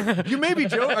 But you may be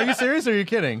joking. Are you serious or are you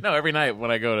kidding? No, every night when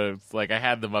I go to, I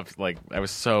had them up, I was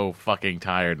so fucking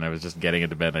tired, and I was just getting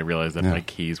into bed, and I realized that my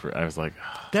keys were, I was like...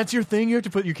 That's your thing? You have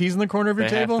to put your keys in the corner of your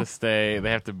table? They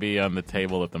have to be on the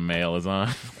table that the mail is on.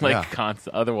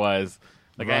 Constant. Otherwise...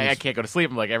 I can't go to sleep.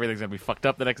 I'm like, everything's going to be fucked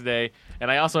up the next day. And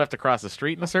I also have to cross the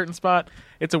street in a certain spot.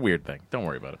 It's a weird thing. Don't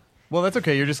worry about it. Well, that's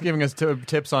okay. You're just giving us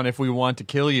tips on if we want to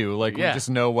kill you. We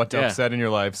just know what to upset in your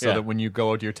life so that when you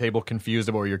go to your table confused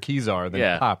about where your keys are,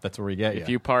 then pop, that's where we get you. If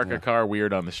you park a car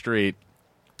weird on the street,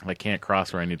 I can't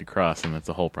cross where I need to cross, and that's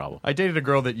the whole problem. I dated a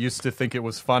girl that used to think it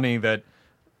was funny that,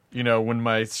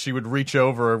 when she would reach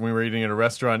over when we were eating at a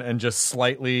restaurant and just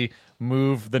slightly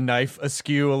move the knife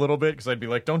askew a little bit, because I'd be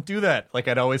like, don't do that.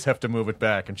 I'd always have to move it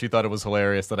back. And she thought it was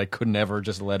hilarious that I could never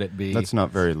just let it be. That's not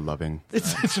very loving.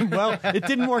 Well, it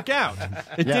didn't work out.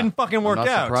 It didn't fucking work I'm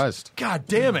not out. Surprised. God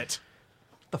damn it.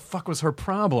 What the fuck was her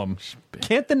problem?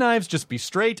 Can't the knives just be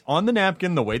straight on the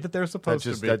napkin the way that they're supposed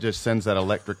to be? That just sends that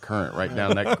electric current right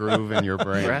down that groove in your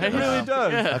brain. Right? It really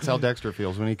does. Yeah. That's how Dexter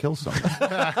feels when he kills someone.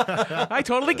 I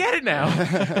totally get it now.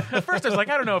 At first I was like,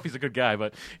 I don't know if he's a good guy,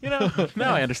 but,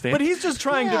 now I understand. But he's just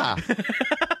trying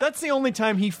to... That's the only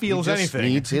time he feels he just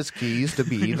anything. needs his keys to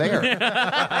be there.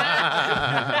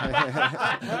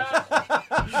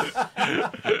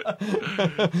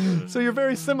 So you're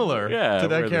very similar to that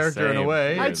we're the character in a same.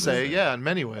 way. I'd say, yeah, in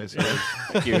many ways. Yes.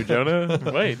 Thank you, Jonah.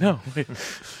 Wait.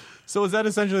 So is that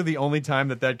essentially the only time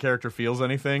that character feels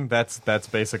anything? That's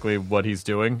basically what he's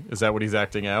doing? Is that what he's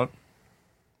acting out?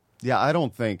 Yeah, I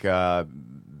don't think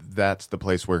that's the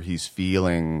place where he's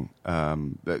feeling...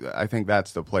 I think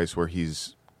that's the place where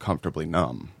he's comfortably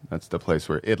numb. That's the place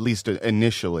where, at least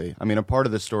initially... I mean, a part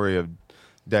of the story of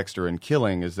Dexter and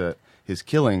killing is that his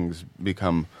killings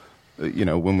become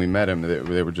when we met him,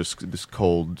 they were just this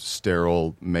cold,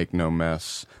 sterile, make no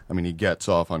mess. I mean, he gets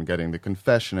off on getting the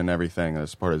confession and everything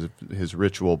as part of his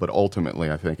ritual, but ultimately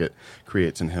I think it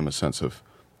creates in him a sense of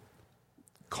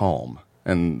calm.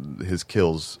 And his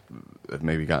kills have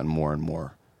maybe gotten more and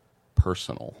more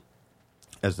personal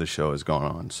as the show has gone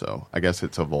on. So I guess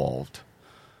it's evolved.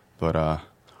 But I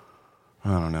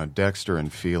don't know, Dexter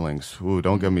and feelings. Ooh,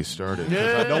 don't get me started,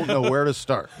 because I don't know where to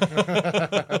start.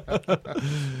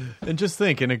 And just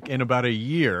think, in about a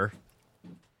year,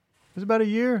 was it about a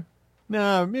year?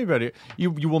 No, maybe about a year.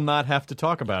 You will not have to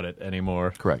talk about it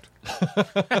anymore. Correct.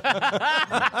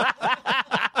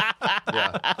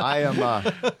 Yeah, I am.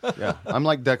 I'm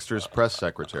like Dexter's press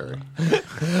secretary.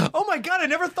 Oh my God, I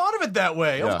never thought of it that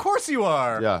way. Yeah. Of course you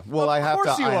are. Yeah. Well, of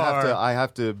course you are. I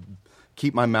have to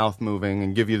keep my mouth moving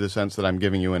and give you the sense that I'm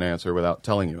giving you an answer without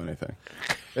telling you anything.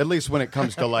 At least when it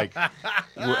comes to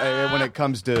when it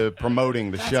comes to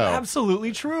promoting the show.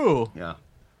 Absolutely true. Yeah.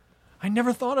 I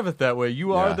never thought of it that way.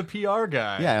 You are Yeah. the PR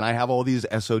guy. Yeah, and I have all these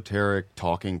esoteric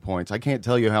talking points. I can't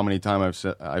tell you how many times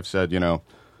I've said,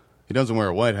 he doesn't wear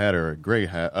a white hat or a gray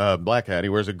hat, black hat. He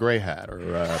wears a gray hat, or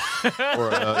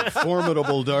a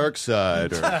formidable dark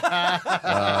side. Or,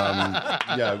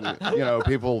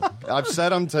 people. I've said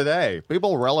them today.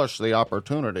 People relish the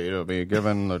opportunity to be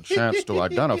given the chance to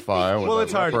identify. Well,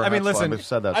 it's hard. I mean, listen. I've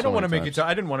said that I don't so want to many make you. times.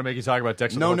 I didn't want to make you talk about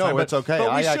Dexter. No, the whole time, it's okay. But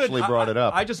I actually brought it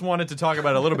up. I just wanted to talk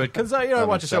about it a little bit because I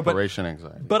watch the show. Separation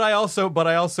anxiety. But I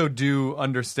also do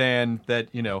understand that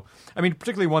I mean,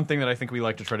 particularly one thing that I think we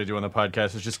like to try to do on the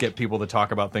podcast is just get people to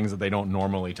talk about things that they don't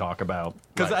normally talk about,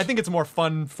 because I think it's more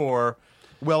fun for.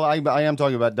 Well, I am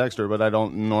talking about Dexter, but I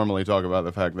don't normally talk about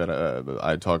the fact that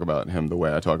I talk about him the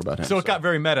way I talk about him. So it got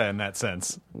very meta in that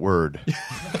sense. Word.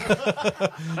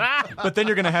 But then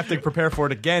you're going to have to prepare for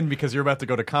it again because you're about to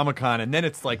go to Comic-Con, and then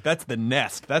it's like, that's the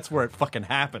nest. That's where it fucking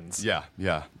happens. Yeah.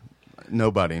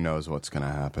 Nobody knows what's going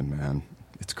to happen, man.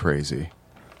 It's crazy.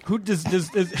 Who does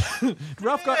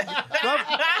Ralph got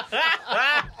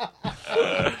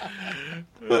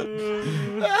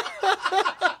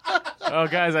Oh,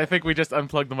 guys, I think we just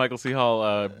unplugged the Michael C.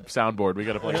 Hall soundboard. We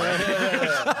got to play it.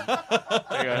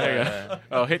 Hang on.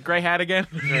 Oh, hit gray hat again?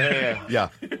 Yeah.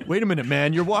 Wait a minute,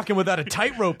 man. You're walking without a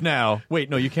tightrope now. Wait,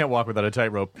 no, you can't walk without a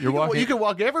tightrope. You're walking. You can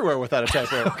walk everywhere without a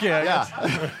tightrope. Okay,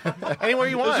 Yeah. Anywhere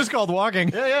you want. It's just called walking.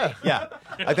 Yeah. Yeah.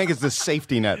 I think it's the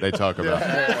safety net they talk about.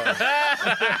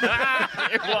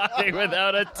 You're walking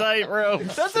without a tightrope.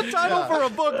 That's a title for a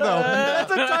book, though.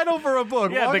 That's a title for a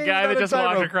book. Yeah, Walking the guy without that a just walked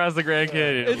tightrope. across the Grand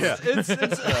Canyon.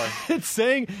 It's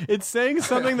saying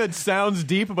something that sounds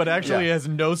deep, but actually Yeah. has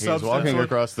no He's substance. walking or-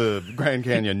 across the Grand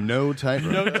Canyon, no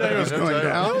tightrope. No tightrope. He's going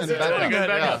down and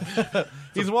back up.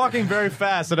 He's walking very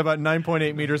fast at about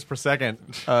 9.8 meters per second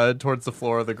towards the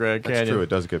floor of the Grand Canyon. That's true. It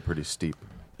does get pretty steep.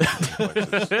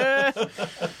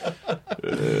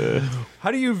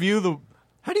 How do you view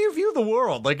the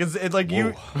world? Like, is it like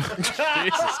you?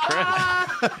 Jesus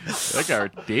Christ. That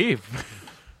got deep.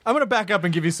 I'm going to back up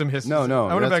and give you some history. No, I'm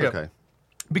going to that's back okay. up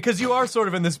because you are sort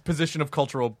of in this position of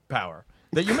cultural power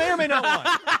that you may or may not want.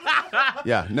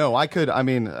 Yeah, no, I could. I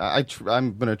mean, I'm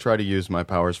going to try to use my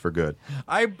powers for good.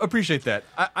 I appreciate that.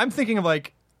 I'm thinking of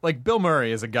like Bill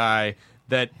Murray is a guy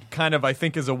that kind of, I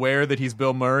think, is aware that he's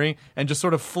Bill Murray and just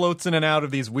sort of floats in and out of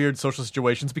these weird social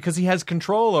situations because he has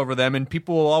control over them, and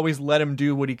people will always let him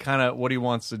do what he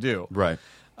wants to do. Right.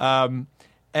 And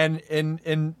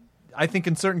I think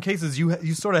in certain cases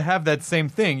you sort of have that same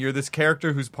thing. You're this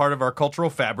character who's part of our cultural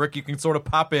fabric. You can sort of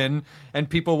pop in and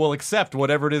people will accept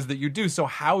whatever it is that you do. So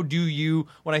how do you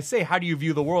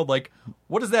view the world? Like,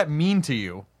 what does that mean to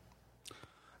you?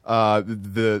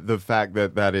 The fact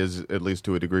that is, at least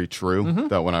to a degree, true. Mm-hmm.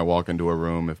 That when I walk into a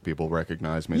room, if people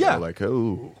recognize me, Yeah. they're like,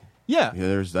 oh, Yeah.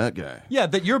 there's that guy. Yeah,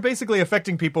 that you're basically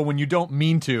affecting people when you don't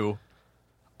mean to.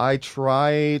 I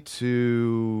try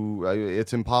to.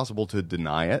 It's impossible to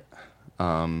deny it.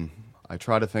 I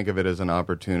try to think of it as an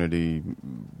opportunity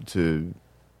to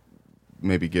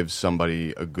maybe give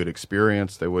somebody a good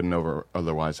experience they wouldn't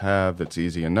otherwise have. That's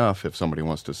easy enough if somebody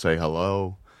wants to say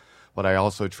hello. But I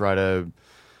also try to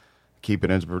keep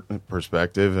it in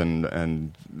perspective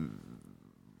and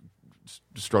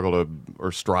struggle to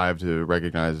or strive to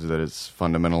recognize that it's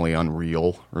fundamentally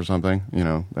unreal or something.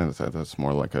 That's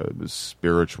more like a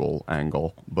spiritual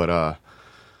angle. But I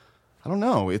don't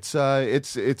know. It's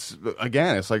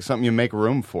again, it's like something you make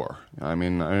room for. I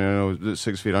mean, I know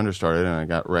 6 Feet Under started, and I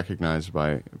got recognized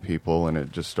by people, and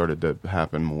it just started to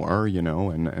happen more.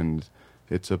 And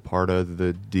it's a part of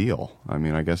the deal. I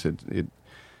mean, I guess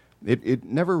it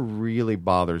never really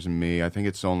bothers me. I think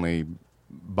it's only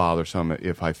bothersome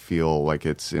if I feel like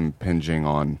it's impinging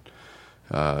on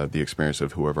the experience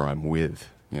of whoever I'm with.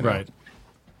 You know? Right.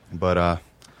 But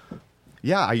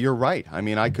yeah, you're right. I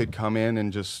mean, I could come in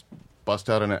and just bust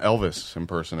out an Elvis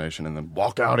impersonation and then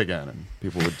walk out again, and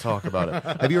people would talk about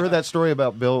it. Have you heard that story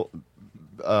about Bill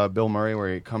Murray,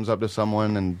 where he comes up to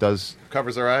someone and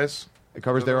Covers their eyes. it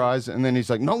covers their eyes, and then he's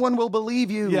like, "No one will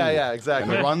believe you." Yeah,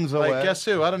 exactly. And runs away. Like, guess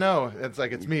who? I don't know. It's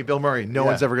like, it's me, Bill Murray. No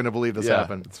one's ever going to believe this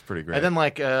happened. It's pretty great. And then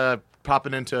like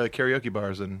popping into karaoke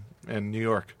bars in New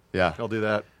York. Yeah. He'll do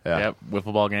that. Yeah. Yep,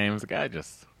 wiffle ball games. The guy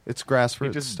just It's grassroots.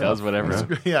 he just stuff, does whatever. you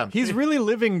know? Yeah. He's really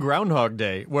living Groundhog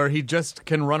Day, where he just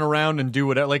can run around and do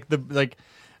whatever. Like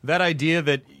that idea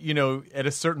that, you know, at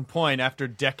a certain point, after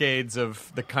decades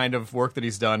of the kind of work that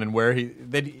he's done, and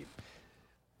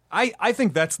I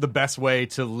think that's the best way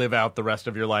to live out the rest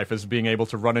of your life, is being able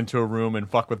to run into a room and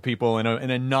fuck with people in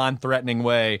a non-threatening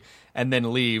way, and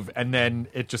then leave, and then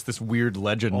it just this weird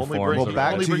legend Only forms. brings Well,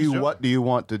 back Only to brings you. joy. What do you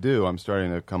want to do? I'm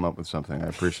starting to come up with something. I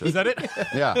appreciate. Is that it?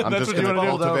 Yeah, I'm That's just what you going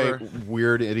to wanna do? cultivate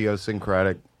weird,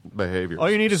 idiosyncratic behavior. All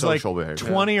you need is like social behavior.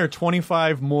 20 or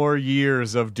 25 more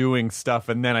years of doing stuff,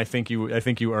 and then I think you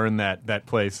earn that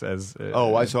place as.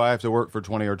 So I have to work for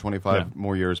 20 or 25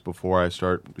 more years before I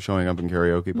start showing up in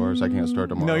karaoke bars. I can't start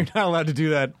tomorrow. No, you're not allowed to do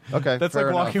that. Okay, That's fair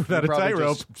like walking enough. without You a probably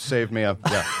tightrope. just saved me up.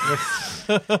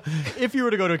 Yeah, If you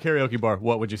were to go to a karaoke bar,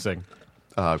 what would you sing?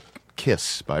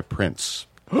 "Kiss" by Prince.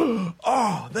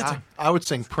 I would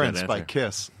sing Prince answer. by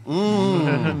Kiss.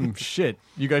 Shit,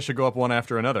 you guys should go up one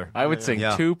after another. I would sing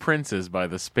Yeah. Two Princes by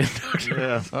the Spin Doctors.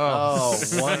 Yeah. Oh,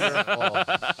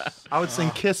 wonderful! I would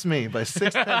sing Kiss Me by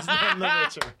Sixpence None the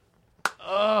Richer.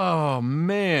 Oh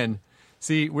man.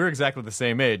 See, we're exactly the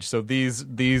same age, so these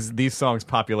songs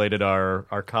populated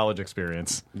our college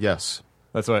experience. Yes.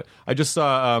 That's what I just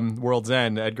saw. World's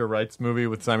End, Edgar Wright's movie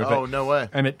with Simon Pegg. Oh, no way.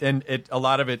 And it a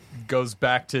lot of it goes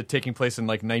back to taking place in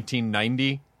like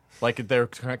 1990. Like they're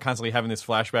constantly having these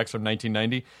flashbacks from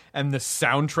 1990, and the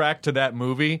soundtrack to that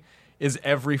movie is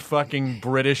every fucking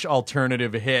British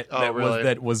alternative hit really?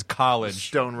 that was college.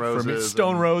 Stone For me. Roses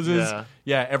Stone and- Roses. yeah.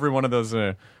 Yeah, every one of those.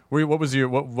 What was your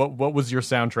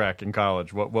soundtrack in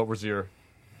college? What was your?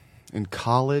 In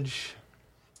college,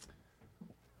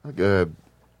 like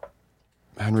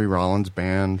Henry Rollins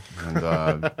Band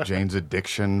and Jane's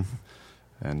Addiction,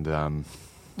 and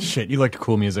Shit, you liked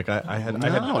cool music. I had a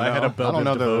Belle I don't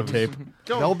know Biv DeVoe the- tape.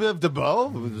 Belle Biv DeVoe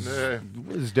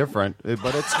was different,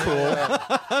 but it's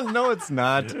cool. No, it's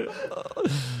not.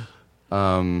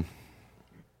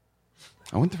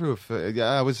 I went through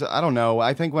I don't know.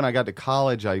 I think when I got to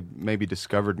college, I maybe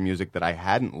discovered music that I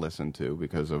hadn't listened to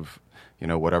because of,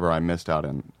 whatever I missed out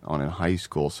on in high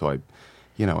school. So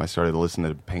I started to listen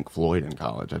to Pink Floyd in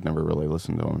college. I'd never really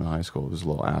listened to them in high school. It was a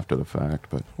little after the fact,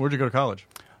 but Where'd you go to college?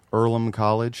 Earlham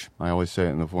College. I always say it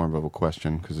in the form of a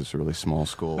question because it's a really small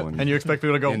school. And you expect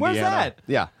people to go, "Where's Indiana. that?"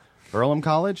 Yeah. Earlham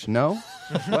College? No.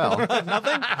 Well,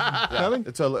 nothing.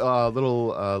 It's a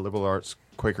little liberal arts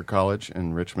Quaker college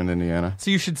in Richmond, Indiana.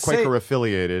 So you should Quaker say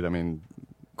affiliated. I mean,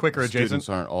 Quaker adjacent. students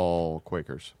aren't all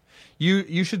Quakers.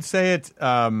 You should say it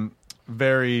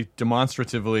very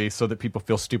demonstratively so that people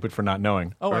feel stupid for not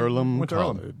knowing. Oh, Earlham I went to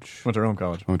Earlham. College. Went to Earlham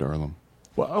College. Went to Earlham.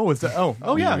 Well, is that?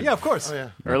 Oh, yeah, of course. Oh, yeah.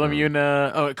 Earlham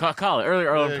college, early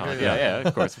Earlham college. Yeah,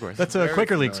 of course. That's a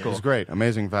Quaker League school. It was great.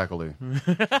 Amazing faculty.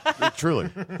 Truly.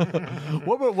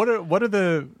 What are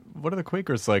the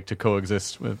Quakers like to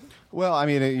coexist with? Well, I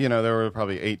mean, there were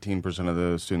probably 18% of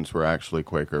the students were actually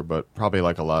Quaker, but probably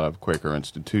like a lot of Quaker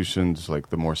institutions, like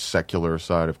the more secular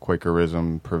side of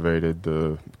Quakerism pervaded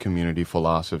the community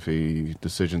philosophy,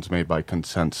 decisions made by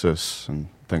consensus, and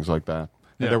things like that.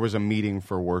 Yeah. There was a meeting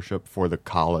for worship for the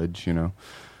college,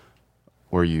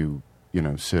 where you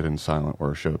sit in silent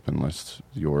worship unless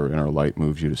your inner light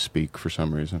moves you to speak for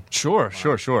some reason. Sure.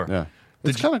 Yeah,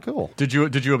 it's kind of cool. Did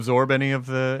you absorb any of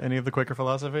the Quaker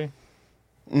philosophy?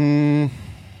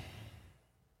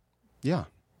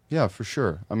 Yeah, for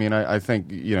sure. I mean, I think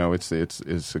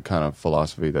it's a kind of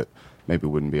philosophy that maybe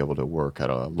wouldn't be able to work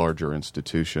at a larger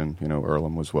institution.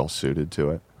 Earlham was well suited to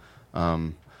it.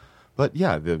 But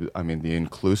yeah, the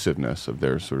inclusiveness of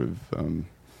their sort of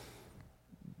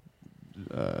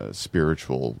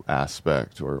spiritual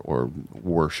aspect or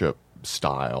worship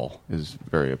style is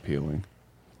very appealing.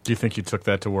 Do you think you took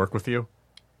that to work with you?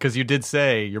 Because you did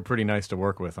say you're pretty nice to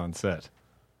work with on set.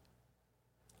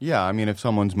 Yeah, I mean, if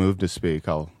someone's moved to speak,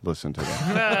 I'll listen to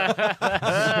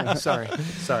them. Sorry.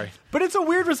 But it's a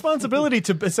weird responsibility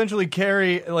to essentially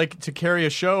carry a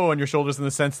show on your shoulders, in the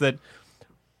sense that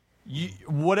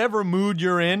whatever mood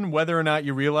you're in, whether or not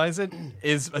you realize it,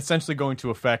 is essentially going to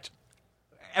affect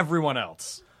everyone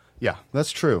else. Yeah,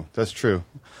 that's true. That's true.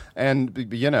 And,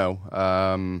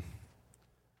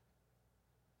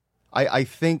 I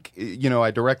think,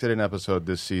 I directed an episode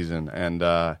this season, and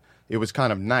it was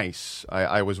kind of nice.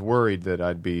 I was worried that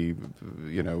I'd be,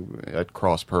 at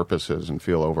cross purposes and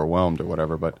feel overwhelmed or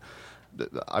whatever, but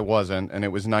I wasn't, and it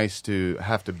was nice to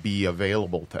have to be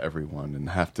available to everyone and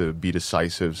have to be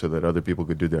decisive so that other people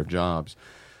could do their jobs.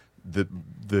 The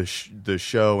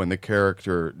show and the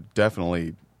character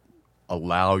definitely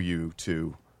allow you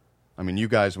to. I mean, you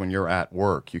guys, when you're at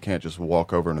work, you can't just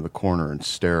walk over into the corner and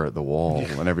stare at the wall,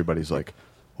 and everybody's like,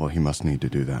 well, he must need to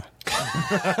do that.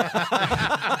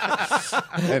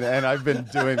 and I've been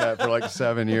doing that for like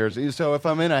 7 years. So if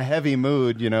I'm in a heavy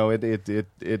mood,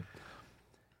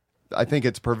 I think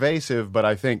it's pervasive, but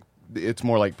I think it's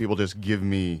more like people just give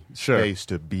me space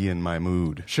to be in my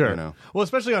mood. Sure. Well,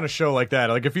 especially on a show like that.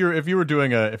 Like if you were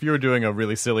doing a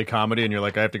really silly comedy and you're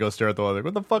like, I have to go stare at the wall. Like,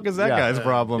 what the fuck is that guy's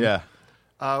problem? Yeah.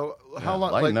 How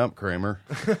long? Lighten up, Kramer.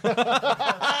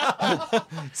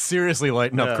 Seriously,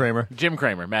 lighten up, Kramer. Jim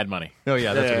Kramer, Mad Money. Oh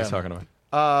yeah, that's what he's talking about.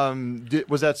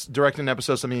 Was that directing an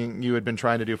episode something you had been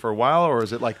trying to do for a while, or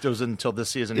is it like it was until this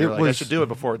season? You're like, I should do it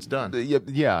before it's done.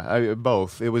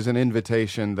 Both. It was an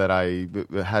invitation that I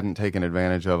hadn't taken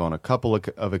advantage of on a couple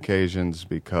of occasions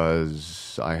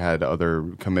because I had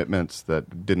other commitments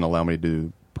that didn't allow me to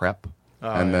do prep.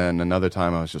 Then another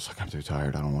time I was just like, I'm too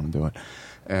tired. I don't want to do it.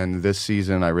 And this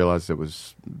season I realized it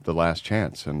was the last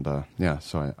chance, and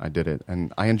so I did it,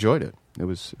 and I enjoyed it. It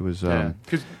was you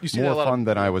see more fun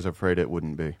than I was afraid it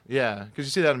wouldn't be. Yeah, because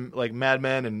you see that in like Mad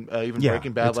Men and even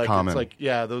Breaking Bad. It's common. It's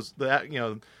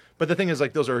like But the thing is,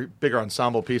 like, those are bigger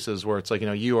ensemble pieces where it's like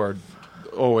you are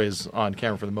always on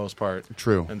camera for the most part.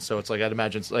 True. And so it's like I'd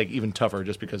imagine it's like even tougher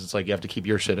just because it's like you have to keep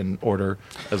your shit in order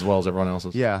as well as everyone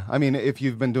else's. Yeah, I mean, if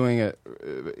you've been doing it,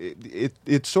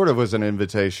 it sort of was an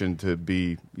invitation to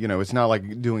be. It's not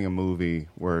like doing a movie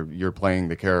where you're playing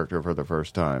the character for the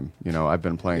first time. I've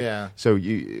been playing. Yeah. So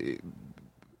it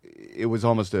was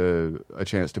almost a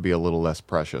chance to be a little less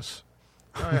precious.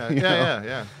 Oh, yeah.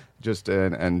 Yeah. Just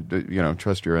and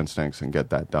trust your instincts and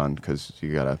get that done because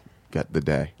you gotta get the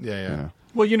day. Yeah.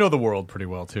 Well, you know the world pretty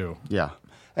well too. Yeah.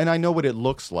 And I know what it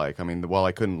looks like. I mean, while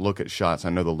I couldn't look at shots, I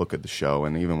know the look of the show.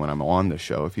 And even when I'm on the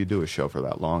show, if you do a show for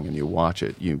that long and you watch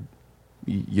it, you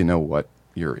know what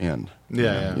you're in.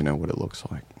 Yeah. You know what it looks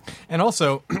like. And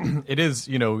also, it is,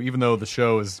 even though the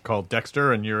show is called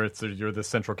Dexter and you're the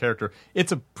central character,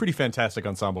 it's a pretty fantastic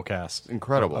ensemble cast.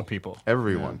 Incredible. Of people.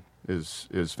 Everyone is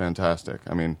fantastic.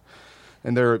 I mean,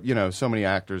 and there are, so many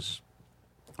actors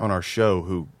on our show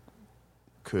who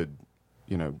could,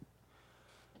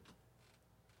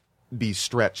 be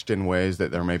stretched in ways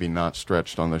that they're maybe not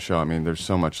stretched on the show. I mean, there's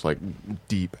so much like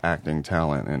deep acting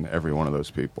talent in every one of those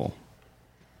people.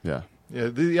 Yeah.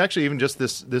 Yeah, actually, even just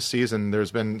this season,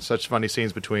 there's been such funny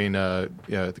scenes between the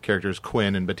characters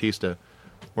Quinn and Batista,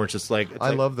 where it's just like I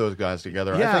love those guys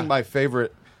together. Yeah. I think my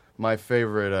favorite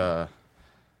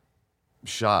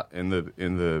shot in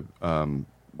the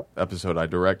episode I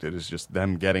directed is just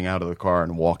them getting out of the car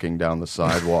and walking down the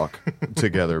sidewalk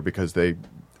together because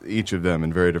each of them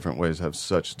in very different ways have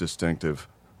such distinctive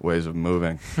ways of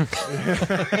moving. It's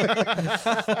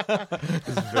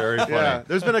very funny. Yeah,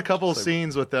 there's been a couple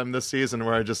scenes with them this season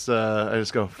where I just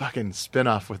go fucking spin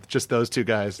off with just those two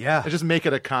guys. Yeah. I just make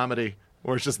it a comedy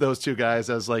where it's just those two guys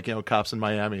as like cops in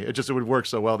Miami. It would work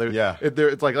so well.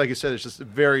 It's like you said, it's just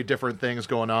very different things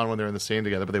going on when they're in the scene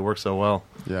together, but they work so well.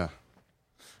 Yeah.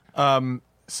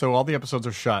 So all the episodes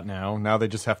are shot now. Now they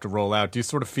just have to roll out. Do you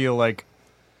sort of feel like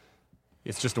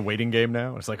it's just a waiting game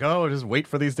now? It's like, just wait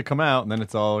for these to come out, and then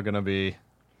it's all going to be...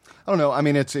 I don't know. I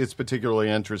mean, it's particularly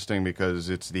interesting because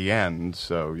it's the end,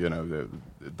 so,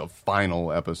 the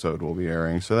final episode will be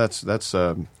airing. So that's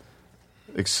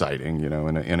exciting,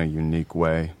 in a unique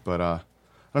way. But, I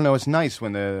don't know, it's nice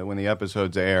when the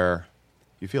episodes air.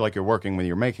 You feel like you're working when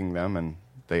you're making them, and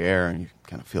they air, and you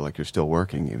kind of feel like you're still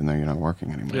working, even though you're not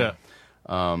working anymore. Yeah.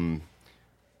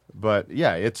 But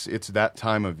yeah, it's that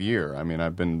time of year. I mean,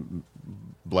 I've been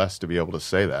blessed to be able to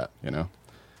say that.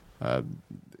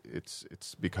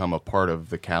 It's become a part of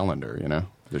the calendar.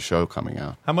 The show coming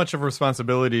out. How much of a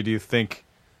responsibility do you think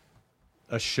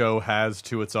a show has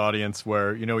to its audience?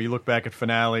 Where you look back at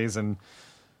finales and.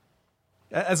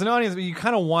 As an audience, you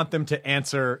kind of want them to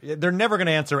answer. They're never going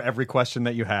to answer every question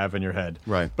that you have in your head.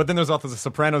 Right. But then there's also the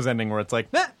Sopranos ending where it's like,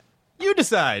 you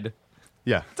decide.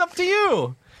 Yeah. It's up to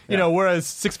you. Whereas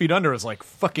 6 Feet Under is like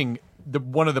fucking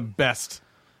one of the best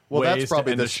ways that's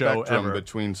probably to end the a show spectrum ever.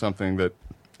 between something that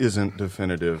isn't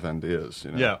definitive and is.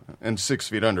 Yeah. And 6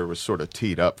 Feet Under was sort of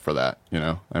teed up for that.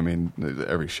 I mean,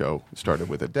 every show started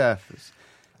with a death.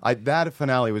 That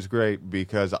finale was great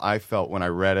because I felt when I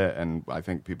read it, and I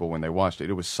think people when they watched it,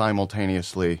 it was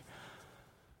simultaneously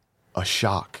a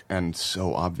shock and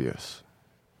so obvious.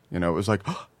 You know, it was like,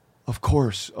 oh, of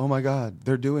course, oh my God,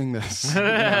 they're doing this.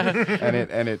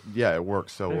 and it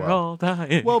works so They're well. all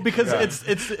dying. Well, because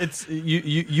it's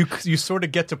you sort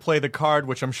of get to play the card,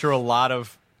 which I'm sure a lot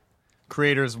of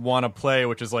creators want to play,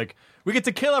 which is like, we get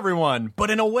to kill everyone, but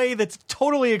in a way that's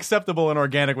totally acceptable and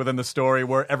organic within the story,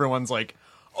 where everyone's like,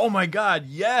 oh my God,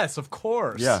 yes, of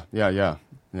course. Yeah.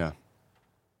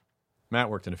 Matt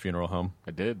worked in a funeral home.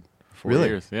 I did. For 4 Really?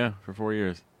 years. Yeah, for 4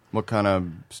 years. What kind of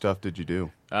stuff did you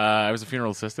do? I was a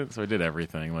funeral assistant, so I did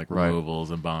everything, like Right.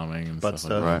 removals and bombing and Butt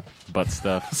stuff. Like Right. that. Butt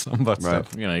stuff. Some butt Right.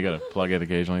 stuff. You know, you got to plug it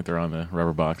occasionally, throw on the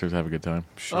rubber boxers, have a good time.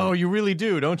 Oh, you really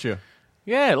do, don't you?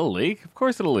 Yeah, it'll leak. Of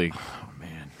course it'll leak.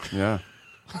 Yeah.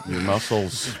 Your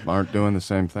muscles aren't doing the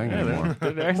same thing anymore.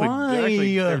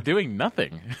 They're doing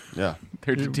nothing. Yeah.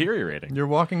 They're deteriorating. You're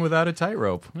walking without a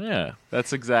tightrope. Yeah,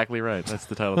 that's exactly right. That's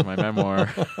the title of my memoir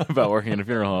about working in a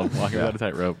funeral home, walking without a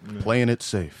tightrope. Playing it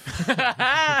safe.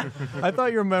 I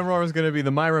thought your memoir was going to be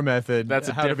the Myra method. That's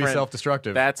a how to be different-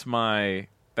 self-destructive. That's my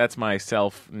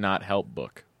self not help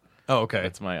book. Oh, okay.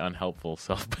 That's my unhelpful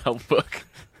self help book.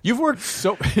 You've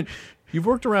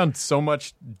worked around so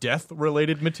much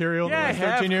death-related material in the last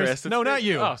 13 years. Chris. No, not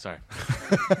you. Oh, sorry.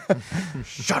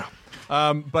 Shut up.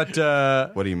 But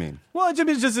What do you mean? well, it's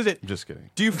just is it. Just kidding.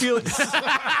 Do you feel it?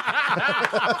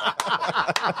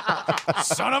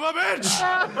 Son of a bitch!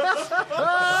 Son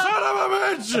of a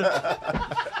bitch!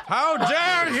 How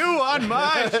dare you on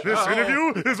my show? This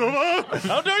interview is over.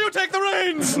 How dare you take the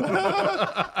reins?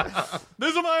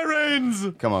 These are my reins.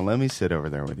 Come on, let me sit over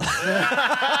there with you.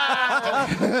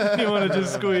 You want to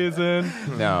just squeeze in?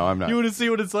 No, I'm not. You want to see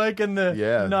what it's like in the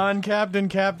Yeah. non-captain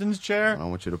captain's chair? I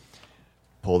want you to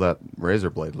pull that razor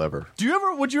blade lever.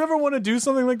 Would you ever want to do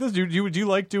something like this? Do you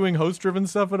like doing host-driven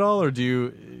stuff at all, or do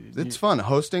you? It's fun.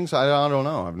 Hosting, so I don't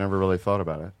know. I've never really thought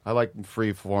about it. I like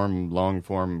free-form,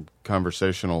 long-form,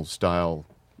 conversational style,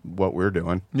 what we're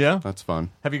doing. Yeah. That's fun.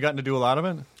 Have you gotten to do a lot of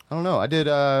it? I don't know. I did.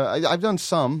 I've done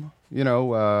some. You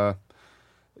know,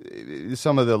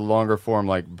 some of the longer form,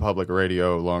 like public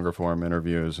radio, longer form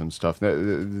interviews and stuff.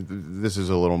 This is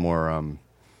a little more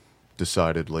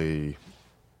decidedly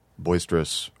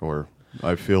boisterous, or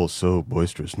I feel so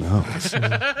boisterous now.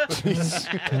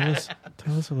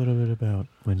 Tell us a little bit about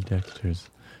when Dexter's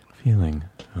feeling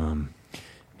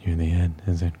near the end.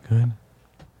 Is it good?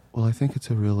 Well, I think it's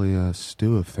a really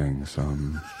stew of things.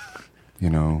 You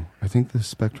know, I think the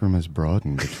spectrum has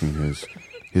broadened between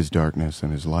his darkness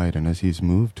and his light, and as he's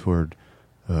moved toward,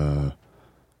 you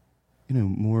know,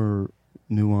 more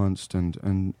nuanced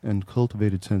and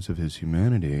cultivated sense of his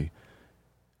humanity,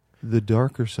 the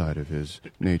darker side of his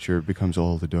nature becomes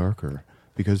all the darker,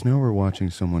 because now we're watching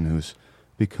someone who's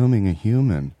becoming a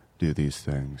human do these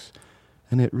things,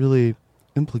 and it really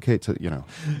implicates it. You know,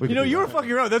 You were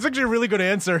fucking right. That's actually a really good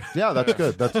answer. Yeah, that's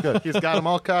good. That's good. He's got them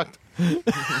all cocked.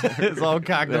 It's all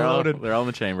cocked and They're all loaded. in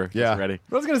the chamber. Yeah. Just ready.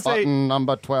 I was gonna say, Button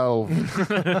number 12.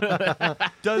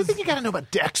 does You got to know about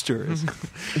Dexter.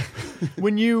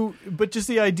 but just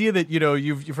the idea that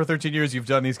you've for 13 years you've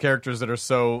done these characters that are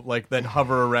so like that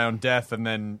hover around death, and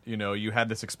then you had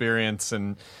this experience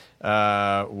and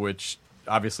which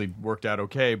obviously worked out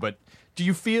okay, but. Do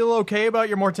you feel okay about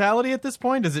your mortality at this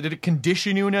point? Did it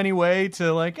condition you in any way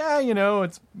to like,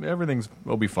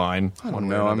 will be fine? I don't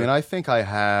know. I mean, I think I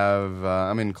have.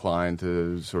 I'm inclined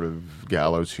to sort of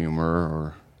gallows humor,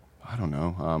 or I don't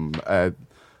know.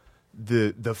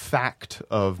 The fact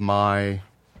of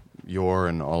your,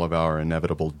 and all of our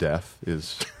inevitable death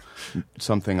is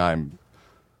something I'm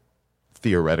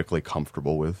theoretically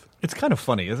comfortable with. It's kind of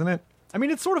funny, isn't it? I mean,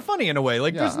 it's sort of funny in a way.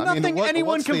 Like, Yeah, there's I mean, nothing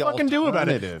anyone what's can the fucking do about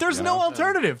it. alternative, There's you no know?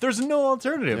 alternative. There's no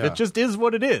alternative. Yeah. It just is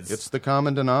what it is. It's the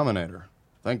common denominator.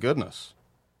 Thank goodness.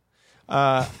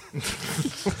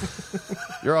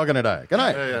 You're all gonna die. Good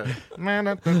night.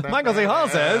 Michael C. Hall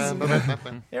says,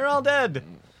 you're all dead.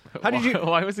 How did you...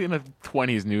 Why was he in a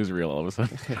 20s newsreel all of a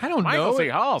sudden? I don't Michael know. C.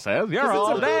 Hall says, you're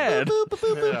all dead.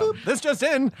 This just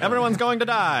in. Everyone's going to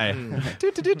die.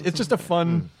 Toot, toot, toot. It's just a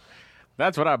fun...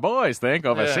 That's what our boys think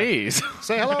overseas.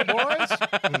 Say hello,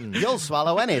 boys. You'll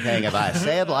swallow anything if I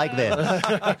say it like this. Take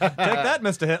that,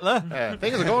 Mr. Hitler.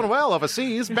 Things are going well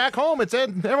overseas. Back home,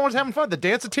 everyone's having fun. The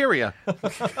danceteria.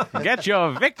 Get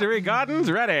your victory gardens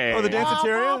ready. Oh, the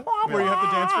danceteria? Where you have to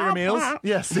dance for your meals?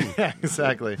 Yes, yeah,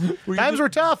 exactly. you Times just- were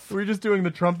tough. Were you just doing the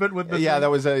trumpet with the... Yeah,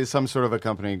 that was some sort of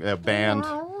accompanying band.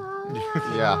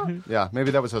 Yeah.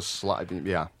 Maybe that was a slide.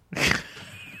 Yeah.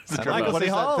 Michael What C.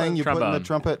 is Hall. that thing you put in the Trombone.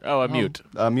 trumpet? Oh, a mute.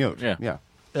 Mute. Yeah.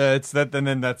 It's that, and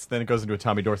then it goes into a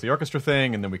Tommy Dorsey orchestra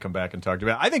thing, and then we come back and talk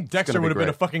about. I think Dexter gonna be would have been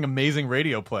a great. fucking amazing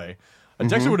radio play.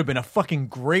 Dexter would have been a fucking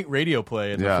great radio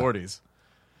play in the Yeah. 40s.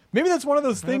 Maybe that's one of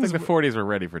those I don't things. think the 40s were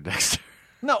ready for Dexter.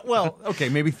 No, well, okay,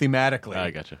 maybe thematically.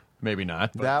 I gotcha. Maybe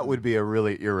not. But. That would be a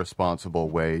really irresponsible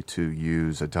way to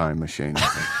use a time machine.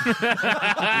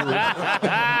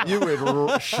 you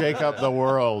would shake up the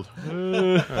world.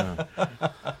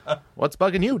 What's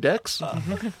bugging you, Dex?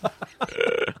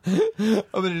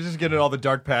 Oh, they're just getting all the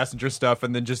dark passenger stuff,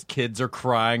 and then just kids are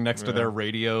crying next to their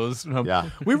radios.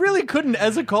 Yeah. We really couldn't,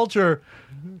 as a culture.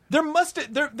 There must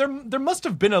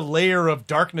have been a layer of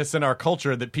darkness in our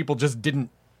culture that people just didn't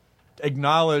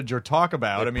acknowledge or talk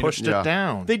about. I mean, pushed it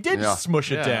down. they did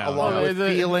smush it down. Along with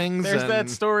feelings. There's and... that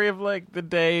story of like the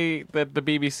day that the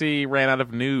BBC ran out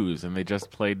of news and they just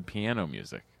played piano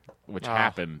music, which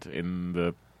happened in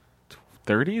the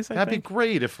 30s. That'd be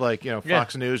great if, like,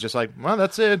 Fox News just like, well,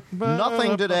 that's it.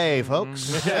 Nothing today,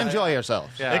 folks. Enjoy yourself.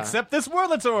 Yeah. Except this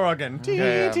Wurlitzer organ. T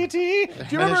Yeah. T T. Do you And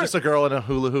it's remember? just a girl in a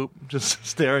hula hoop just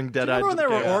staring dead-eyed. Remember when there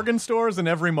were organ stores in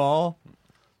every mall,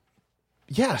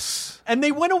 Yes. and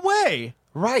they went away?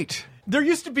 Right. There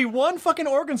used to be one fucking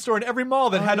organ store in every mall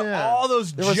that had all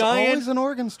those There was giant. always an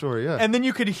organ store, yeah. And then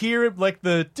you could hear it like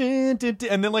the din, din, din,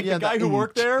 and then like Yeah, the guy the who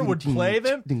worked there would play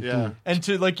them. Yeah. And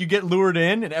to like you get lured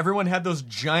in, and everyone had those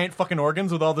giant fucking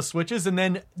organs with all the switches, and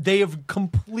then they have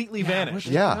completely vanished.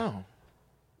 yeah.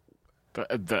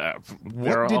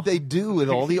 What did they do with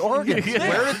all the organs?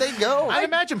 Where did they go? I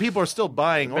imagine people are still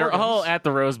buying They're organs. all at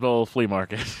the Rose Bowl flea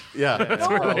market. Yeah. That's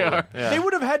where they are. Yeah. They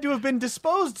would have had to have been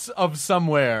disposed of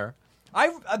somewhere.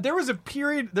 There was a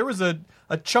period, there was a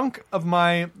chunk of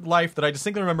my life that I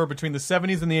distinctly remember between the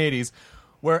 70s and the 80s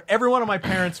where every one of my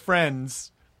parents'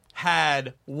 friends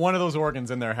had one of those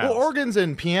organs in their house. Well, organs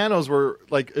and pianos were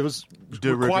like it was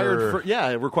De rigueur.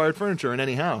 required furniture in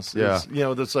any house. Yeah.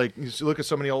 It's, that's like you look at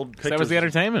so many old pictures. That was the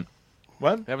entertainment.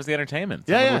 What? That was the entertainment.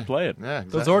 Yeah, Someone yeah. would play it. Yeah, Those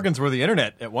exactly. organs were the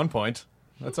internet at one point.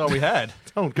 That's all we had.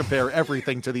 Don't compare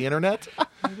everything to the internet.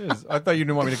 I thought you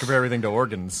didn't want me to compare everything to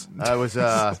organs. I was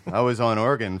on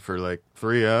organ for like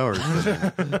 3 hours.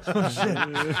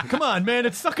 Come on, man,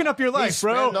 it's sucking up your life,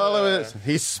 bro.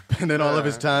 He's spending all of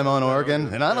his time on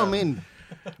organ, and I don't mean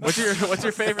What's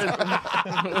your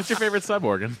favorite sub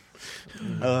organ?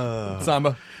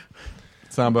 Samba.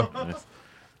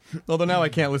 Although now I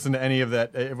can't listen to any of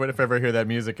that. If I ever hear that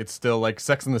music, it's still like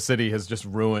Sex and the City has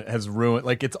ruined.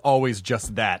 Like it's always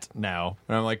just that now.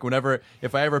 And I'm like,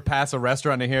 if I ever pass a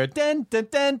restaurant and hear den den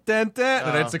den den den,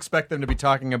 and I just expect them to be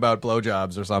talking about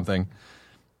blowjobs or something.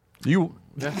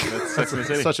 That's Sex and the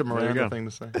City. Such a There you Miranda go. thing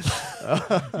to say.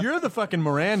 You're the fucking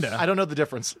Miranda. I don't know the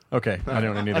difference. Okay, I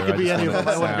don't know neither. I could be just any of know them.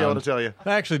 that I wouldn't be able to sound. tell you.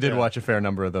 I actually did watch a fair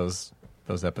number of those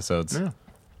episodes. Yeah.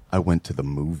 I went to the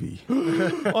movie.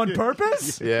 On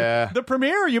purpose? Yeah. The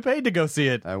premiere, or you paid to go see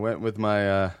it? I went with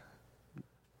my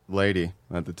lady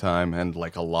at the time and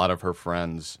like a lot of her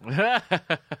friends,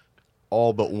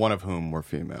 all but one of whom were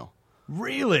female.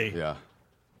 Really? Yeah.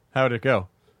 How'd it go?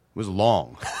 It was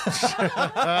long.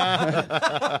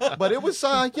 But it was,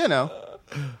 I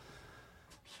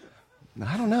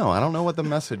don't know. I don't know what the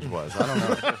message was. I don't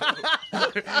know.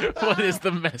 What is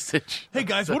the message? Hey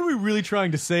guys, what are we really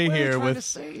trying to say here with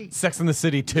Sex and the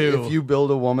City 2? If you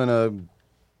build a woman a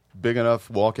big enough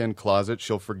walk-in closet,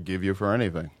 she'll forgive you for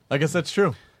anything. I guess that's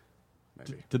true.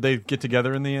 Maybe. Did they get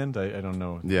together in the end? I don't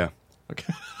know. Yeah.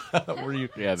 Okay. Were you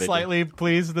Yeah, they slightly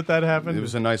pleased that happened? It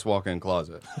was a nice walk-in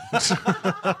closet.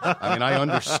 I mean, I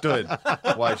understood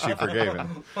why she forgave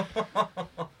him.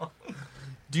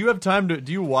 Do you have time to?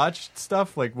 Do you watch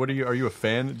stuff? Like, are you a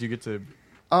fan? Do you get to?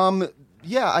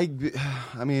 Yeah, I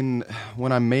mean,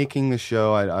 when I'm making the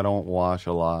show, I don't watch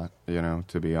a lot,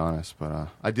 to be honest. But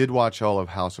I did watch all of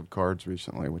House of Cards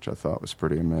recently, which I thought was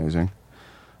pretty amazing.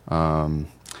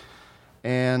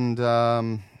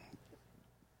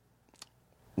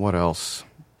 What else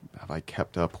have I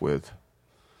kept up with?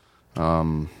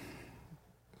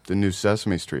 The new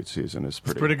Sesame Street season is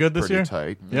pretty good this year?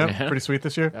 tight. Yeah, pretty sweet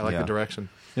this year. I like Yeah. the direction.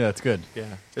 Yeah, it's good.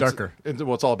 Yeah. Darker.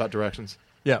 It's all about directions.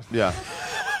 Yeah. Yeah,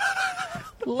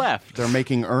 Left. they're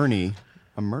making Ernie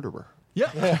a murderer.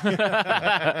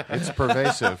 Yeah. It's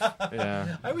pervasive.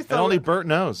 Yeah. I always And thought only Bert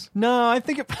knows. No, I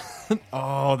think it.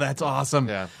 Oh, that's awesome.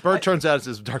 Yeah. Bert turns out it's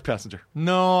his dark passenger.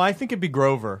 No, I think it'd be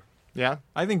Grover. Yeah.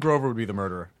 I think Grover would be the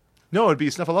murderer. No, it'd be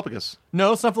Snuffleupagus.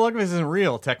 No, Snuffleupagus isn't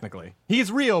real, technically. He's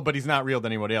real, but he's not real to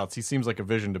anybody else. He seems like a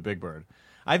vision to Big Bird.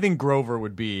 I think Grover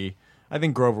would be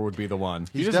the one.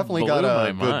 He's just definitely blew got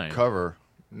a my good mind. cover.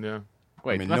 Yeah.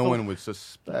 Wait, I mean, no one would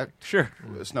suspect Sure.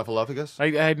 Snuffleupagus.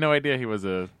 I had no idea he was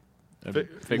a figure.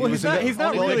 Well, he's not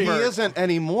Well, really. he isn't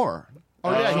anymore.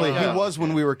 Oh, yeah, Actually, yeah. he was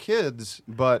when we were kids,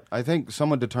 but I think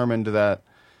someone determined that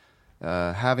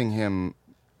having him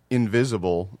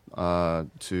invisible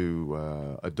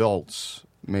to adults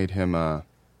made him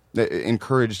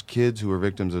encouraged kids who were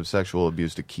victims of sexual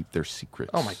abuse to keep their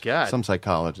secrets. Oh, my God. Some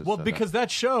psychologist. Well, said because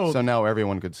that show. So now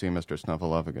everyone could see Mr.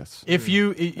 Snuffleupagus. If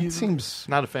you, It seems.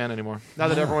 Not a fan anymore. Now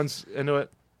that everyone's into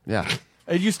it. Yeah.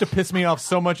 it used to piss me off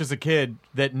so much as a kid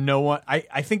that no one.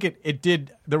 I think it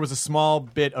did. There was a small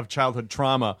bit of childhood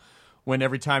trauma when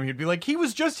every time he'd be like, he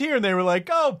was just here, and they were like,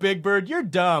 oh, Big Bird, you're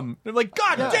dumb. They're like,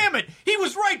 God damn it, he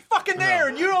was right fucking there,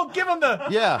 and you don't give him the...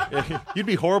 Yeah. You'd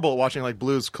be horrible at watching like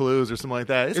Blue's Clues or something like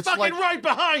that. It's fucking like- right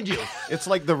behind you. It's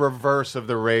like the reverse of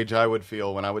the rage I would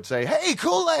feel when I would say, hey,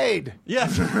 Kool-Aid!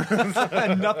 Yes.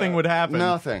 And nothing would happen.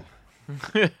 Nothing.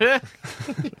 That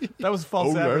was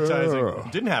false advertising. yeah.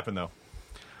 It didn't happen, though.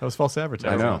 That was false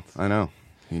advertising. I know.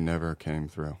 He never came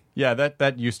through. Yeah,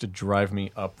 that used to drive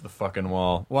me up the fucking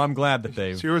wall. Well, I'm glad that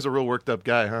they've... So you was a real worked up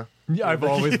guy, huh? Yeah, I've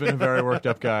always been a very worked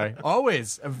up guy.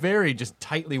 Always a very just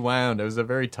tightly wound. I was a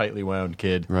very tightly wound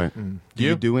kid. Right. Do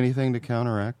you do anything to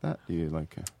counteract that? Do you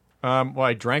like... Well,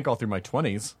 I drank all through my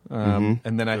 20s, and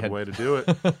then I Good had... way to do it.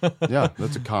 Yeah,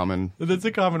 that's a common... That's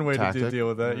a common way Tactic. to deal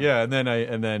with that. Yeah, and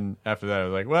then after that, I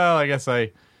was like, well, I guess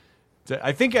I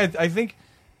think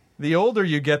the older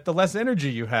you get, the less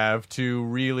energy you have to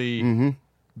really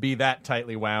be that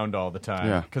tightly wound all the time.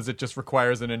 Yeah. Because it just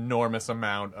requires an enormous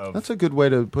amount of... That's a good way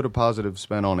to put a positive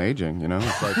spin on aging, you know?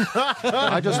 It's like,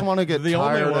 I just want to get The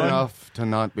only tired one. enough to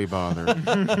not be bothered.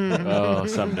 Oh,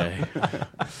 someday.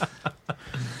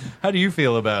 How do you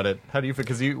feel about it? How do you feel?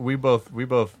 Because we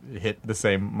both hit the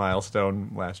same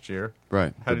milestone last year.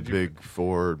 Right. How The did you- big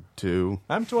 4-2.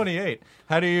 I'm 28.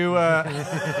 How do you...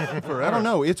 forever. I don't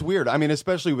know. It's weird. I mean,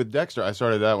 especially with Dexter. I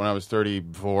started that when I was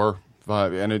 34,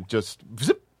 5, and it just...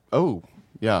 Zip. Oh,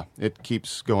 yeah. It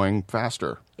keeps going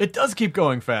faster. It does keep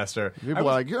going faster. People are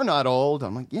like, you're not old.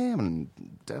 I'm like, yeah, I'm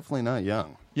definitely not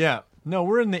young. Yeah. No,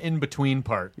 we're in the in-between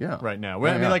part Yeah. right now. Yeah,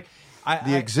 I mean, yeah. like...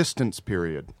 The existence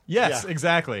period. Yes, Yeah.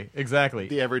 exactly.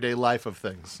 The everyday life of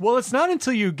things. Well, it's not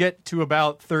until you get to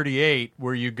about 38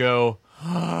 where you go,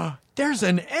 there's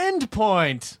an end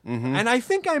point. And I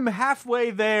think I'm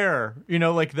halfway there. You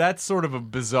know, like that's sort of a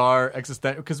bizarre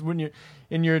existential, because when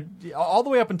you're all the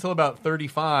way up until about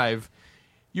 35,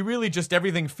 you really just,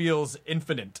 everything feels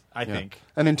infinite, I think.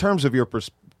 And in terms of your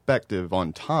perspective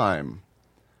on time,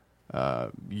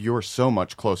 you're so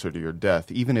much closer to your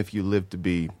death, even if you live to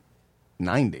be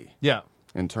 90. Yeah.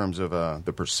 In terms of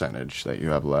the percentage that you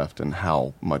have left and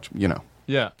how much, Yeah.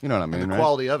 you know what I mean, The right?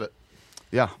 quality of it.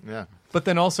 Yeah. Yeah. But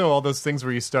then also all those things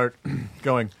where you start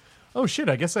going, oh shit,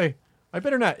 I guess I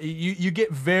better not. You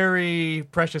get very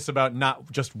precious about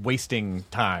not just wasting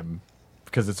time,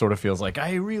 because it sort of feels like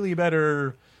I really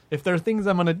better, if there are things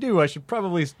I'm going to do, I should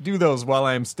probably do those while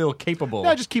I'm still capable.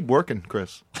 Yeah, just keep working,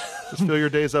 Chris. Just fill your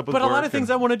days up with But a work. lot of things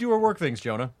I and- want to do are work things,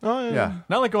 Jonah. Oh, yeah. Yeah.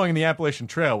 Not like going in the Appalachian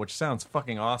Trail, which sounds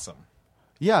fucking awesome.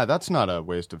 Yeah, that's not a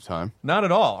waste of time. Not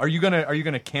at all. Are you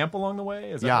gonna camp along the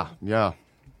way? Is that Yeah, yeah.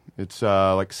 It's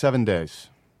like 7 days.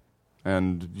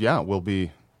 And yeah, we'll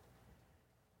be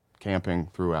camping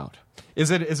throughout.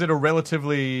 Is it a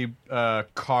relatively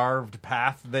carved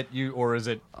path that you, or is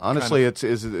it Honestly, kind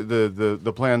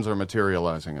the plans are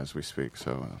materializing as we speak,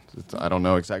 so I don't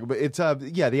know exactly, but it's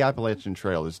the Appalachian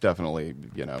Trail is definitely,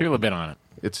 People have been on it.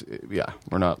 it's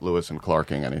we're not Lewis and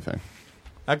Clarking anything.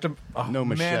 No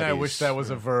man, I wish machetes. that was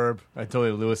a verb. I told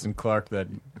you, Lewis and Clark, that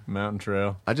mountain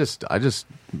trail. I just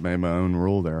made my own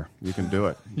rule there. You can do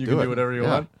it. You can do whatever you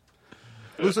want.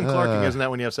 Lewis and Clarking, isn't that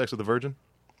when you have sex with a virgin?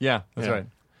 Yeah, that's Yeah. right.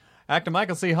 Actor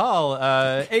Michael C. Hall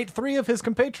ate 3 of his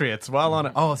compatriots while on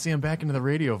it. Oh, see, I'm back into the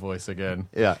radio voice again.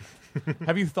 Yeah.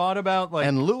 Have you thought about like?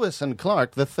 And Lewis and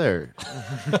Clark the third.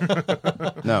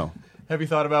 No. Have you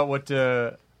thought about what?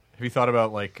 Have you thought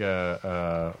about like?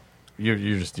 You're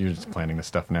just planning this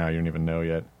stuff now. You don't even know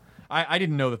yet. I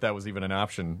didn't know that was even an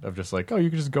option of just like, oh, you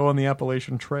could just go on the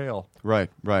Appalachian Trail. Right.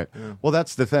 Well,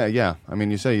 that's the thing. Yeah, I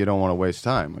mean, you say you don't want to waste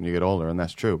time when you get older, and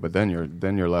that's true. But then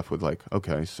you're left with like,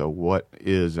 okay, so what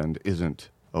is and isn't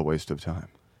a waste of time?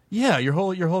 Yeah, your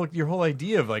whole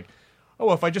idea of like,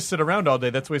 oh, if I just sit around all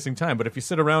day, that's wasting time. But if you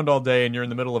sit around all day and you're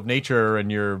in the middle of nature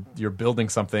and you're building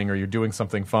something or you're doing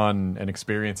something fun and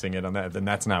experiencing it on that, then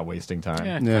that's not wasting time.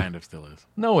 Yeah, it Yeah. kind of still is.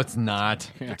 No, it's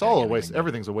not. It's all a waste.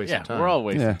 Everything's a waste Yeah, of time. we're all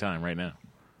wasting Yeah. time right now.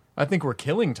 I think we're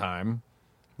killing time.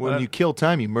 When you kill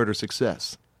time, you murder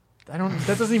success. That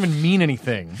doesn't even mean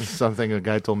anything. Something a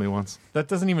guy told me once. That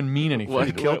doesn't even mean anything. What?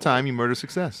 You kill time, you murder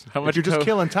success. How much if you're just coke-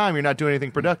 killing time, you're not doing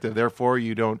anything productive. Therefore,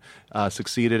 you don't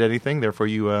succeed at anything. Therefore,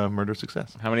 you murder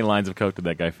success. How many lines of coke did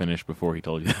that guy finish before he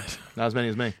told you that? Not as many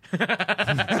as me.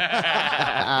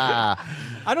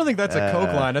 I don't think that's a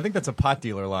Coke line. I think that's a pot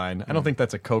dealer line. I don't think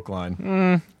that's a Coke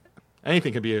line.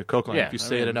 Anything can be a coke line if you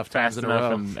say it enough times in a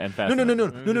row. And fast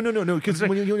No. Because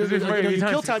when you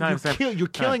kill time, you're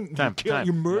killing,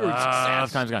 you're murdering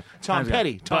success. Time's gone. Tom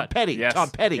Petty. Yes. Tom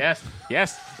Petty.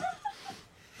 Yes.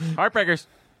 Heartbreakers.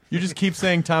 You just keep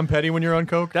saying Tom Petty when you're on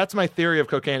coke? That's my theory of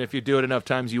cocaine. If you do it enough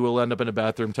times, you will end up in a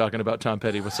bathroom talking about Tom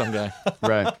Petty with some guy.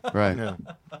 Right. Yeah.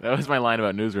 That was my line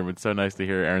about Newsroom. It's so nice to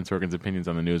hear Aaron Sorkin's opinions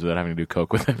on the news without having to do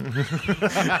coke with him.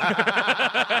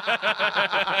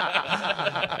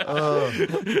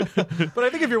 But I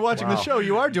think if you're watching the show,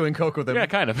 you are doing coke with him. Yeah,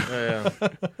 kind of.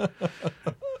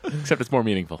 Except it's more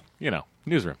meaningful.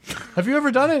 Newsroom. Have you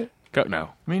ever done it? No.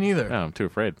 Me neither. No, I'm too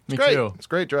afraid. Me Great. too. It's a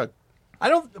great drug. I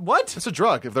don't. What? It's a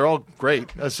drug. If they're all great,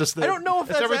 it's just. I don't know if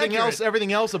it's that's everything accurate. else.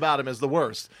 Everything else about him is the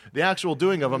worst. The actual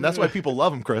doing of them. That's why people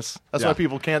love him, Chris. That's why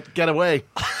people can't get away.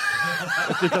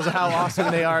 It's because of how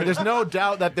awesome they are. There's no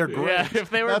doubt that they're great. Yeah,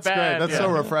 if they were That's bad. great. That's so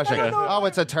refreshing. Oh,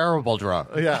 it's a terrible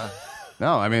drug. Yeah.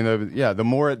 No, I mean, the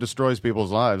more it destroys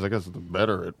people's lives, I guess the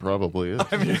better it probably is.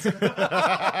 It's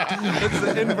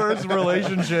an inverse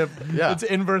relationship. Yeah. It's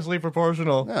inversely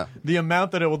proportional. Yeah. The amount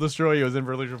that it will destroy you is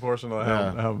inversely proportional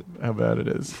to how bad it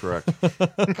is. Correct.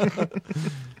 Have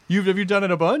you done it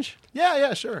a bunch?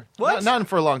 Yeah, sure. What? Not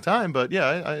for a long time, but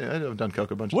yeah, I've done coke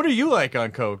a bunch. What are you like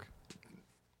on coke?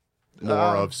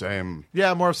 More of same.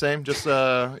 Yeah, more of same. Just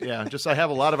I have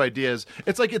a lot of ideas.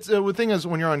 It's like the thing is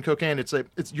when you're on cocaine, it's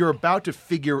you're about to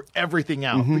figure everything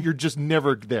out, but you're just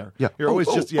never there. Yeah. You're always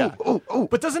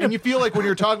But doesn't and you feel like when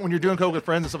you're doing coke with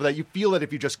friends and stuff like that, you feel that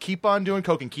if you just keep on doing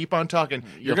coke and keep on talking,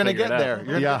 you're going to figure get it out.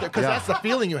 there. Because that's the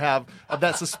feeling you have of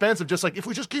that suspense of just like, if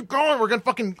we just keep going, we're going to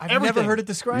fucking I've everything. never heard it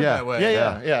described that way.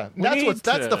 Yeah.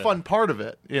 That's the fun part of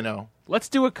it, Let's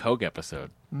do a coke episode.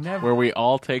 Where we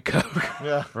all take coke.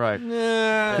 Yeah. Right.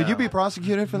 Could you be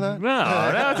prosecuted for that?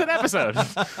 No, it's an episode.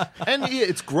 And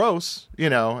it's gross,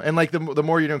 and like the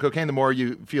more you're doing cocaine, the more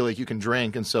you feel like you can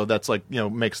drink, and so that's like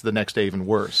makes the next day even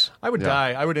worse. I would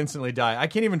die. I would instantly die. I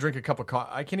can't even drink a cup of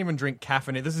coffee. I can't even drink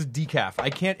caffeinated. This is decaf. I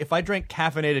can't. If I drank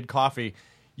caffeinated coffee,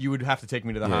 you would have to take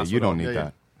me to the hospital. You don't need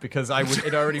that. Because I would.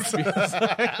 It already feels.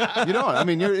 You don't. I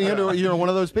mean, you're one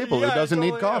of those people who doesn't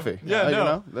need coffee. Yeah,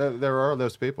 no. There are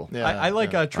those people. Yeah. I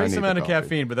like a trace I need amount the of coffee.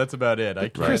 caffeine, but that's about it. I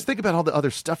can't. Chris, think about all the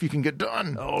other stuff you can get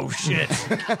done. Oh shit!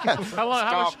 How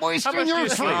much do you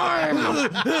sleep?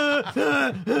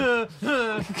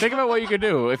 Think about what you could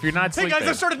do if you're not Hey sleeping. guys,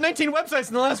 I've started 19 websites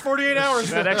in the last 48 hours.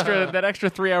 that extra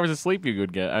 3 hours of sleep you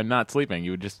could get, not sleeping,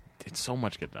 you would just. It's so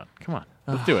much get done. Come on,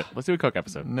 let's do it. Let's do a coke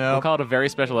episode. No. We'll call it a very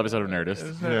special episode of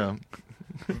Nerdist. Yeah.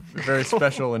 Very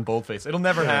special and boldface. It'll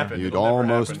never happen. You'd It'll never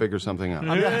almost happen. figure something out.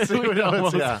 We'd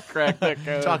almost crack that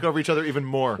code. Talk over each other even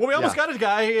more. Well, we almost got a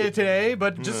guy today,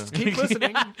 but just keep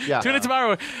listening. Yeah. Tune in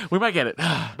tomorrow. We might get it.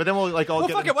 But then we'll all Well,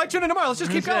 get fuck it. Why tune in tomorrow? Let's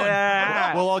just keep going.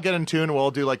 we'll all get in tune. We'll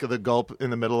all do like the gulp in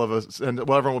the middle of us, and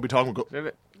everyone will be talking. We'll go,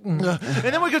 and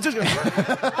then we could just.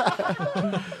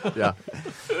 Yeah.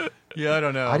 Yeah, I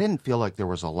don't know. I didn't feel like there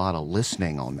was a lot of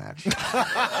listening on that show.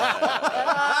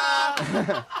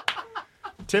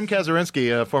 Tim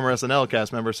Kazurinsky, a former SNL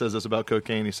cast member, says this about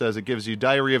cocaine. He says it gives you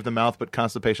diarrhea of the mouth, but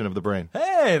constipation of the brain.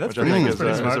 Hey, that's Which I think is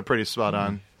pretty smart. a pretty spot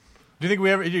on. Do you think we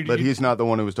ever? But he's not the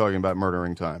one who was talking about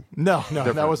murdering time. No,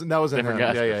 that wasn't him. Different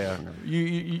guy. Yeah.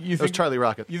 You That was think Charlie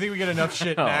Rocket. You think we get enough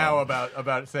shit now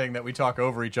about saying that we talk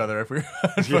over each other? If we were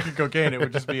on fucking cocaine, it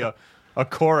would just be a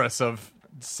chorus of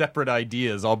separate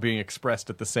ideas all being expressed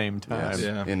at the same time.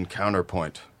 Yeah. In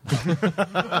counterpoint.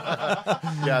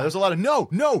 Yeah, there's a lot of no,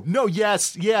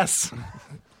 yes.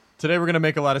 Today we're going to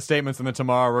make a lot of statements, and then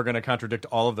tomorrow we're going to contradict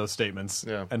all of those statements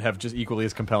Yeah. and have just equally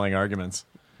as compelling arguments.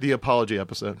 The apology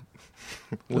episode.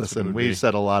 Listen, we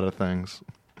said a lot of things.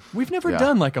 We've never Yeah.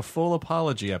 done like a full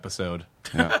apology episode.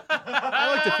 I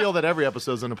like to feel that every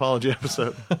episode's an apology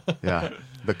episode. Yeah.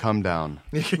 The come down.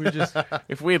 We just,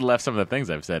 If we had left some of the things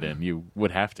I've said in, you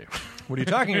would have to. what are you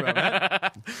talking about,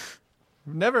 Matt?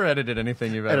 We've never edited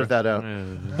anything you've ever. Edit that out.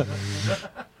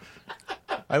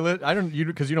 I don't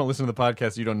because you don't listen to the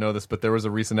podcast, you don't know this, but there was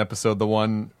a recent episode, the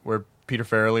one where Peter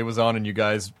Farrelly was on, and you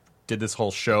guys did this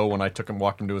whole show when I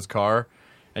walked him to his car,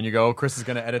 and you go, "Oh, Chris is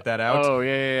going to edit that out." Oh,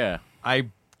 yeah. I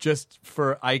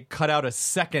cut out a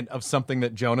second of something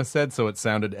that Jonah said, so it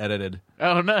sounded edited.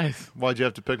 Oh, nice. Why'd you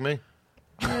have to pick me?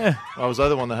 I was the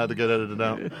other one that had to get edited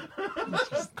out.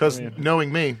 Because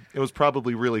knowing me, it was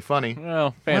probably really funny.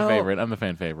 Well, favorite. I'm the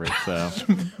fan favorite, so.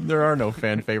 There are no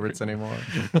fan favorites anymore.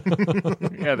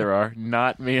 Yeah, there are.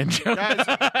 Not me and Jonah.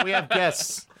 Guys, we have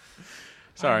guests.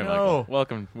 Sorry, No. Michael.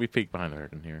 Welcome. We peeked behind the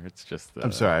curtain here. It's just.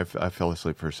 I'm sorry, I fell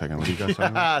asleep for a second. What are you guys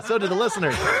talking about? So did the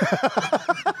listeners.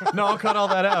 No, I'll cut all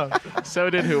that out. So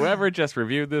did whoever just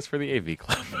reviewed this for the AV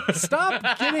Club.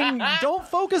 Stop getting. Don't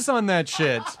focus on that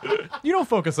shit. You don't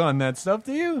focus on that stuff,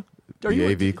 do you? Are The you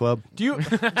AV Club? Do you?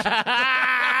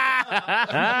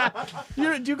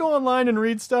 Do you go online and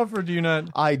read stuff, or do you not?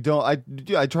 I don't.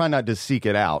 I try not to seek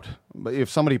it out. But if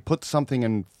somebody puts something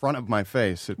in front of my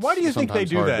face, it's Why do you think they sometimes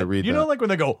do hard that? to read You know, that. like when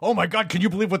they go, "Oh my God, can you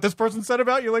believe what this person said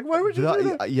about you?" Like, why would you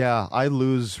do that? Yeah, I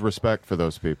lose respect for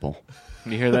those people.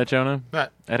 You hear that, Jonah?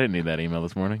 What? I didn't need that email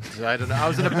this morning. I don't know. I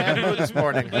was in a bad mood this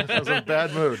morning. I was in a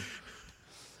bad mood.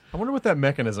 I wonder what that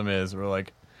mechanism is. Or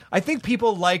like, I think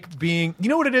people like being. You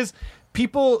know what it is?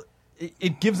 People.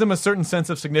 It gives them a certain sense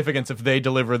of significance if they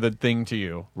deliver the thing to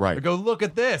you. Right. They go, look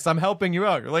at this. I'm helping you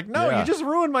out. You're like, no, Yeah. you just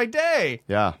ruined my day.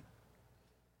 Yeah.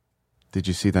 Did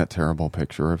you see that terrible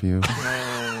picture of you?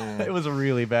 It was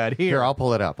really bad. Here, I'll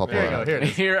pull it up. Here you go. Here it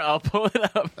is. Here, I'll pull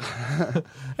it up. I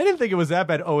didn't think it was that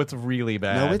bad. Oh, it's really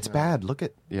bad. No, it's bad. Look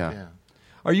at Yeah.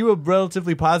 Are you a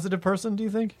relatively positive person, do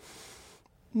you think?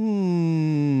 No.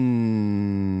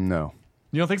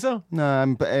 You don't think so?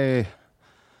 No,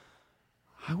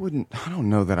 I don't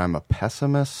know that I'm a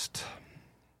pessimist.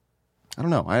 I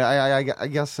don't know. I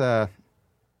guess. I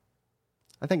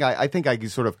think I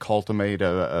sort of cultivate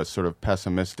a sort of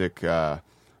pessimistic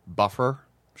buffer,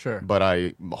 Sure. but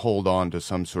I hold on to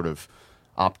some sort of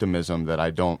optimism that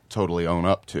I don't totally own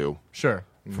up to Sure.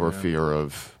 for fear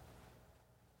of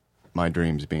my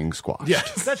dreams being squashed.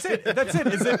 Yes. That's it. That's it.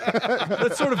 Is it?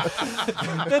 That's sort of.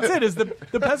 That's it. Is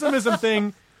the pessimism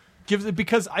thing gives it,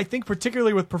 because I think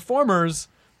particularly with performers,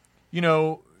 you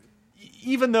know,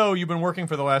 even though you've been working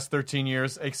for the last 13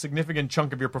 years, a significant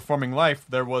chunk of your performing life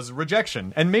there was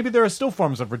rejection, and maybe there are still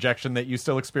forms of rejection that you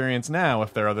still experience now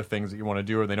if there are other things that you want to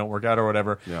do or they don't work out or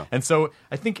whatever. Yeah. And so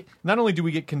I think not only do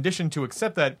we get conditioned to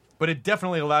accept that, but it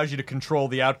definitely allows you to control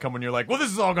the outcome when you're like, well,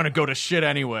 this is all going to go to shit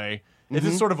anyway. It's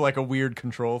just sort of like a weird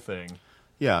control thing.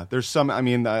 Yeah, there's some. I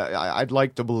mean, I'd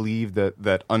like to believe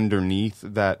that underneath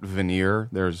that veneer,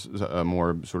 there's a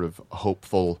more sort of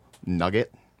hopeful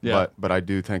nugget. Yeah. But I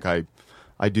do think I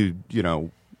do. You know,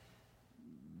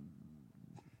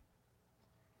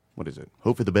 what is it?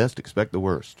 Hope for the best, expect the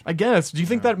worst. I guess. Do you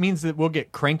think that means that we'll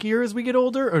get crankier as we get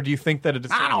older, or do you think that it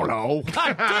is? I don't know.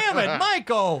 God damn it,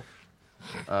 Michael!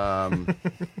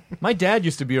 My dad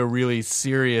used to be a really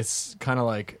serious, kind of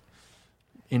like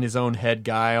in his own head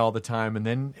guy all the time, and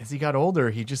then as he got older,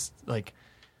 he just like,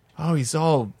 oh, he's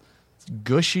all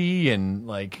gushy and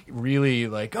like really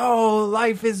like, oh,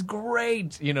 life is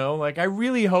great, you know. Like I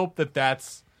really hope that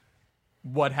that's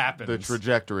what happens. The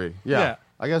trajectory. Yeah. Yeah.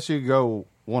 I guess you go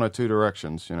one of two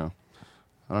directions. You know.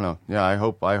 I don't know. Yeah. I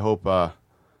hope. I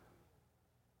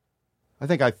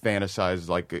think I fantasize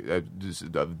like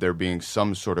there being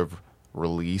some sort of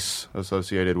release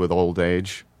associated with old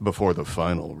age before the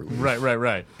final release. Right.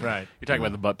 You're talking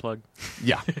about the butt plug?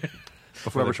 Yeah.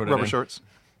 Before they put it Rubber in. shorts.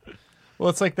 Well,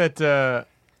 it's like that.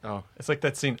 It's like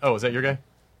that scene. Oh, is that your guy?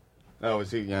 Oh,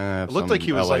 is he? Yeah. It looked like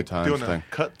he was LA like Times doing thing.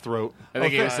 a cutthroat. I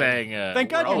think he was saying. Thank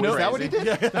God you know. Is that what he did?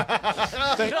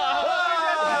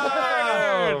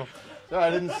 I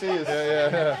didn't see it.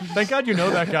 Yeah. Thank God you know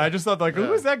that guy. I just thought, like,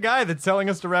 who is that guy that's telling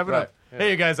us to wrap it up?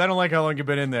 Hey, you guys, I don't like how long you've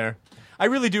been in there. I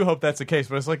really do hope that's the case,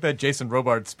 but it's like that Jason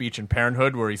Robards speech in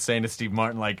Parenthood where he's saying to Steve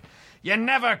Martin, like, you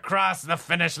never cross the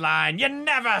finish line. You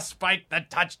never spike the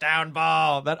touchdown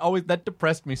ball. That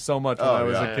depressed me so much when I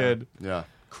was a kid. Yeah.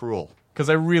 Cruel. Because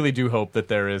I really do hope that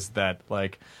there is that,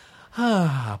 like,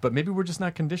 but maybe we're just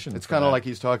not conditioned. It's for kind of that. like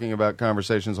he's talking about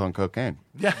conversations on cocaine.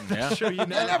 Yeah. Sure, you know.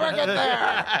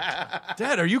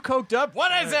 Dad, are you coked up?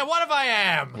 What is it? What if I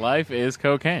am? Life is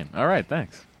cocaine. All right,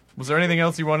 thanks. Was there anything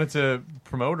else you wanted to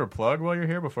promote or plug while you're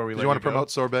here before we Do let you want to go? promote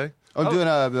Sorbet? I'm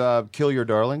doing Kill Your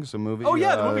Darlings, a movie. Oh,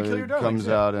 yeah, the movie Kill Your Darlings, comes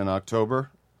yeah. out in October.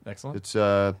 Excellent.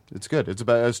 It's good. It's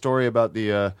about a story about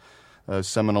the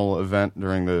seminal event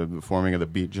during the forming of the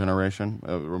Beat Generation.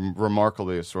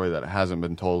 Remarkably, a story that hasn't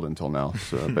been told until now.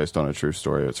 It's based on a true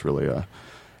story. It's really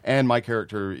and my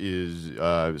character is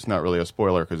it's not really a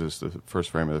spoiler because it's the first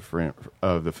frame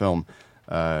of the film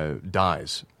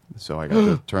dies. So I got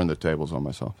to turn the tables on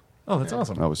myself. Oh, that's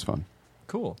awesome. That was fun.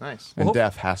 Cool. Nice. And Well,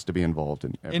 death has to be involved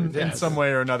in everything. in some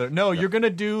way or another. No, you're going to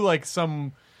do like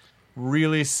some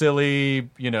really silly,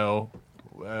 you know,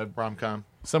 Rom-com.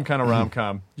 some kind of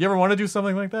rom-com. You ever want to do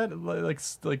something like that? Like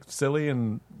silly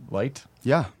and light?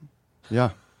 Yeah.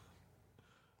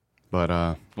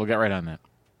 But We'll get right on that.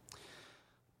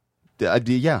 I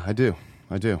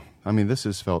do. I mean, this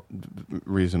has felt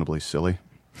reasonably silly.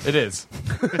 It is.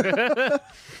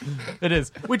 It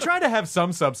is. We try to have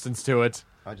some substance to it.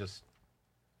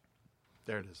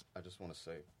 There it is. I just want to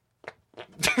say.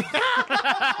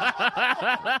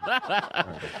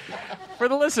 For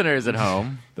the listeners at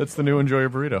home, That's the new Enjoy Your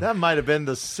Burrito. That might have been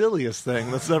the silliest thing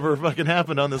that's ever fucking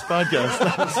happened on this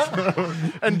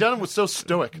podcast. And Dunham was so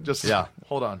stoic. Just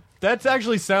hold on. That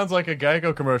actually sounds like a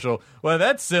Geico commercial. Well,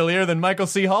 that's sillier than Michael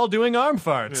C. Hall doing arm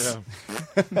farts.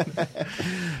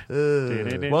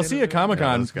 Well, see you at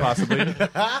Comic-Con, possibly.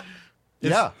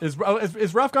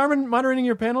 Is Ralph Garman moderating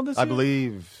your panel this year? I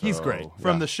believe He's so. great.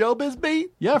 From the Showbiz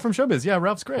Beat? Yeah, from Showbiz. Yeah,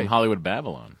 Ralph's from great. Hollywood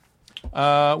Babylon.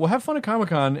 Well, have fun at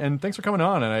Comic-Con, and thanks for coming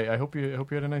on, and I hope you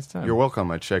had a nice time. You're welcome.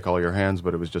 I'd shake all your hands,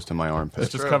 but it was just in my armpit.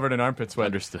 It's just covered in armpit sweat.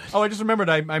 Understood. Oh, I just remembered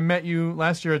I met you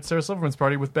last year at Sarah Silverman's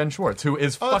party with Ben Schwartz, who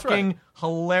is fucking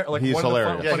hilarious. Like He's one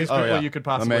hilarious. of the funniest people you could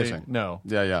possibly Amazing. know.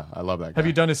 Yeah, I love that guy. Have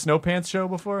you done his Snow Pants show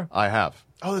before? I have.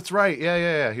 Oh, that's right.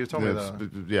 Yeah. He was telling me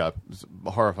that. It's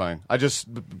horrifying. I just,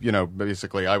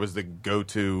 basically, I was the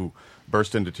go-to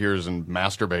burst into tears and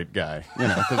masturbate guy.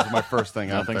 Because it's my first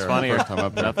thing out there. Nothing's funnier. First time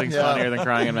up there. Nothing's funnier than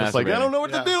crying and masturbating. It's like, I don't know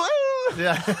what to do.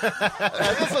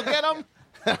 This will get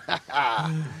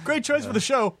him. Great choice for the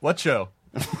show. What show?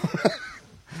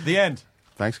 The end.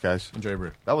 Thanks, guys. Enjoy your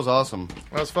brew. That was awesome.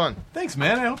 That was fun. Thanks,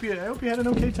 man. I hope you had an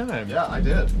okay time. Yeah, I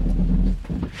did.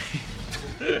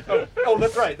 Oh,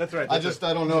 that's right. I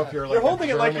don't know if you're like. You're holding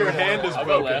it like your hand is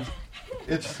broken.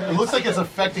 It looks like it's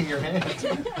affecting your hand.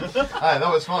 Hi, that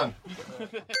was fun.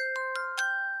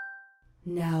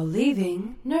 Now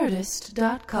leaving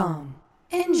Nerdist.com.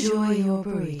 Enjoy your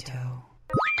burrito.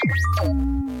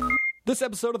 This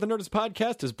episode of the Nerdist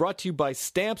Podcast is brought to you by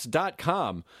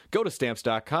Stamps.com. Go to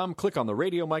Stamps.com, click on the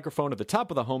radio microphone at the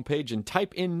top of the homepage, and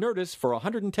type in Nerdist for a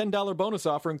 $110 bonus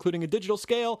offer, including a digital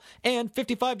scale and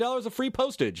 $55 of free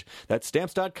postage. That's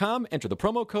Stamps.com. Enter the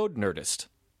promo code Nerdist.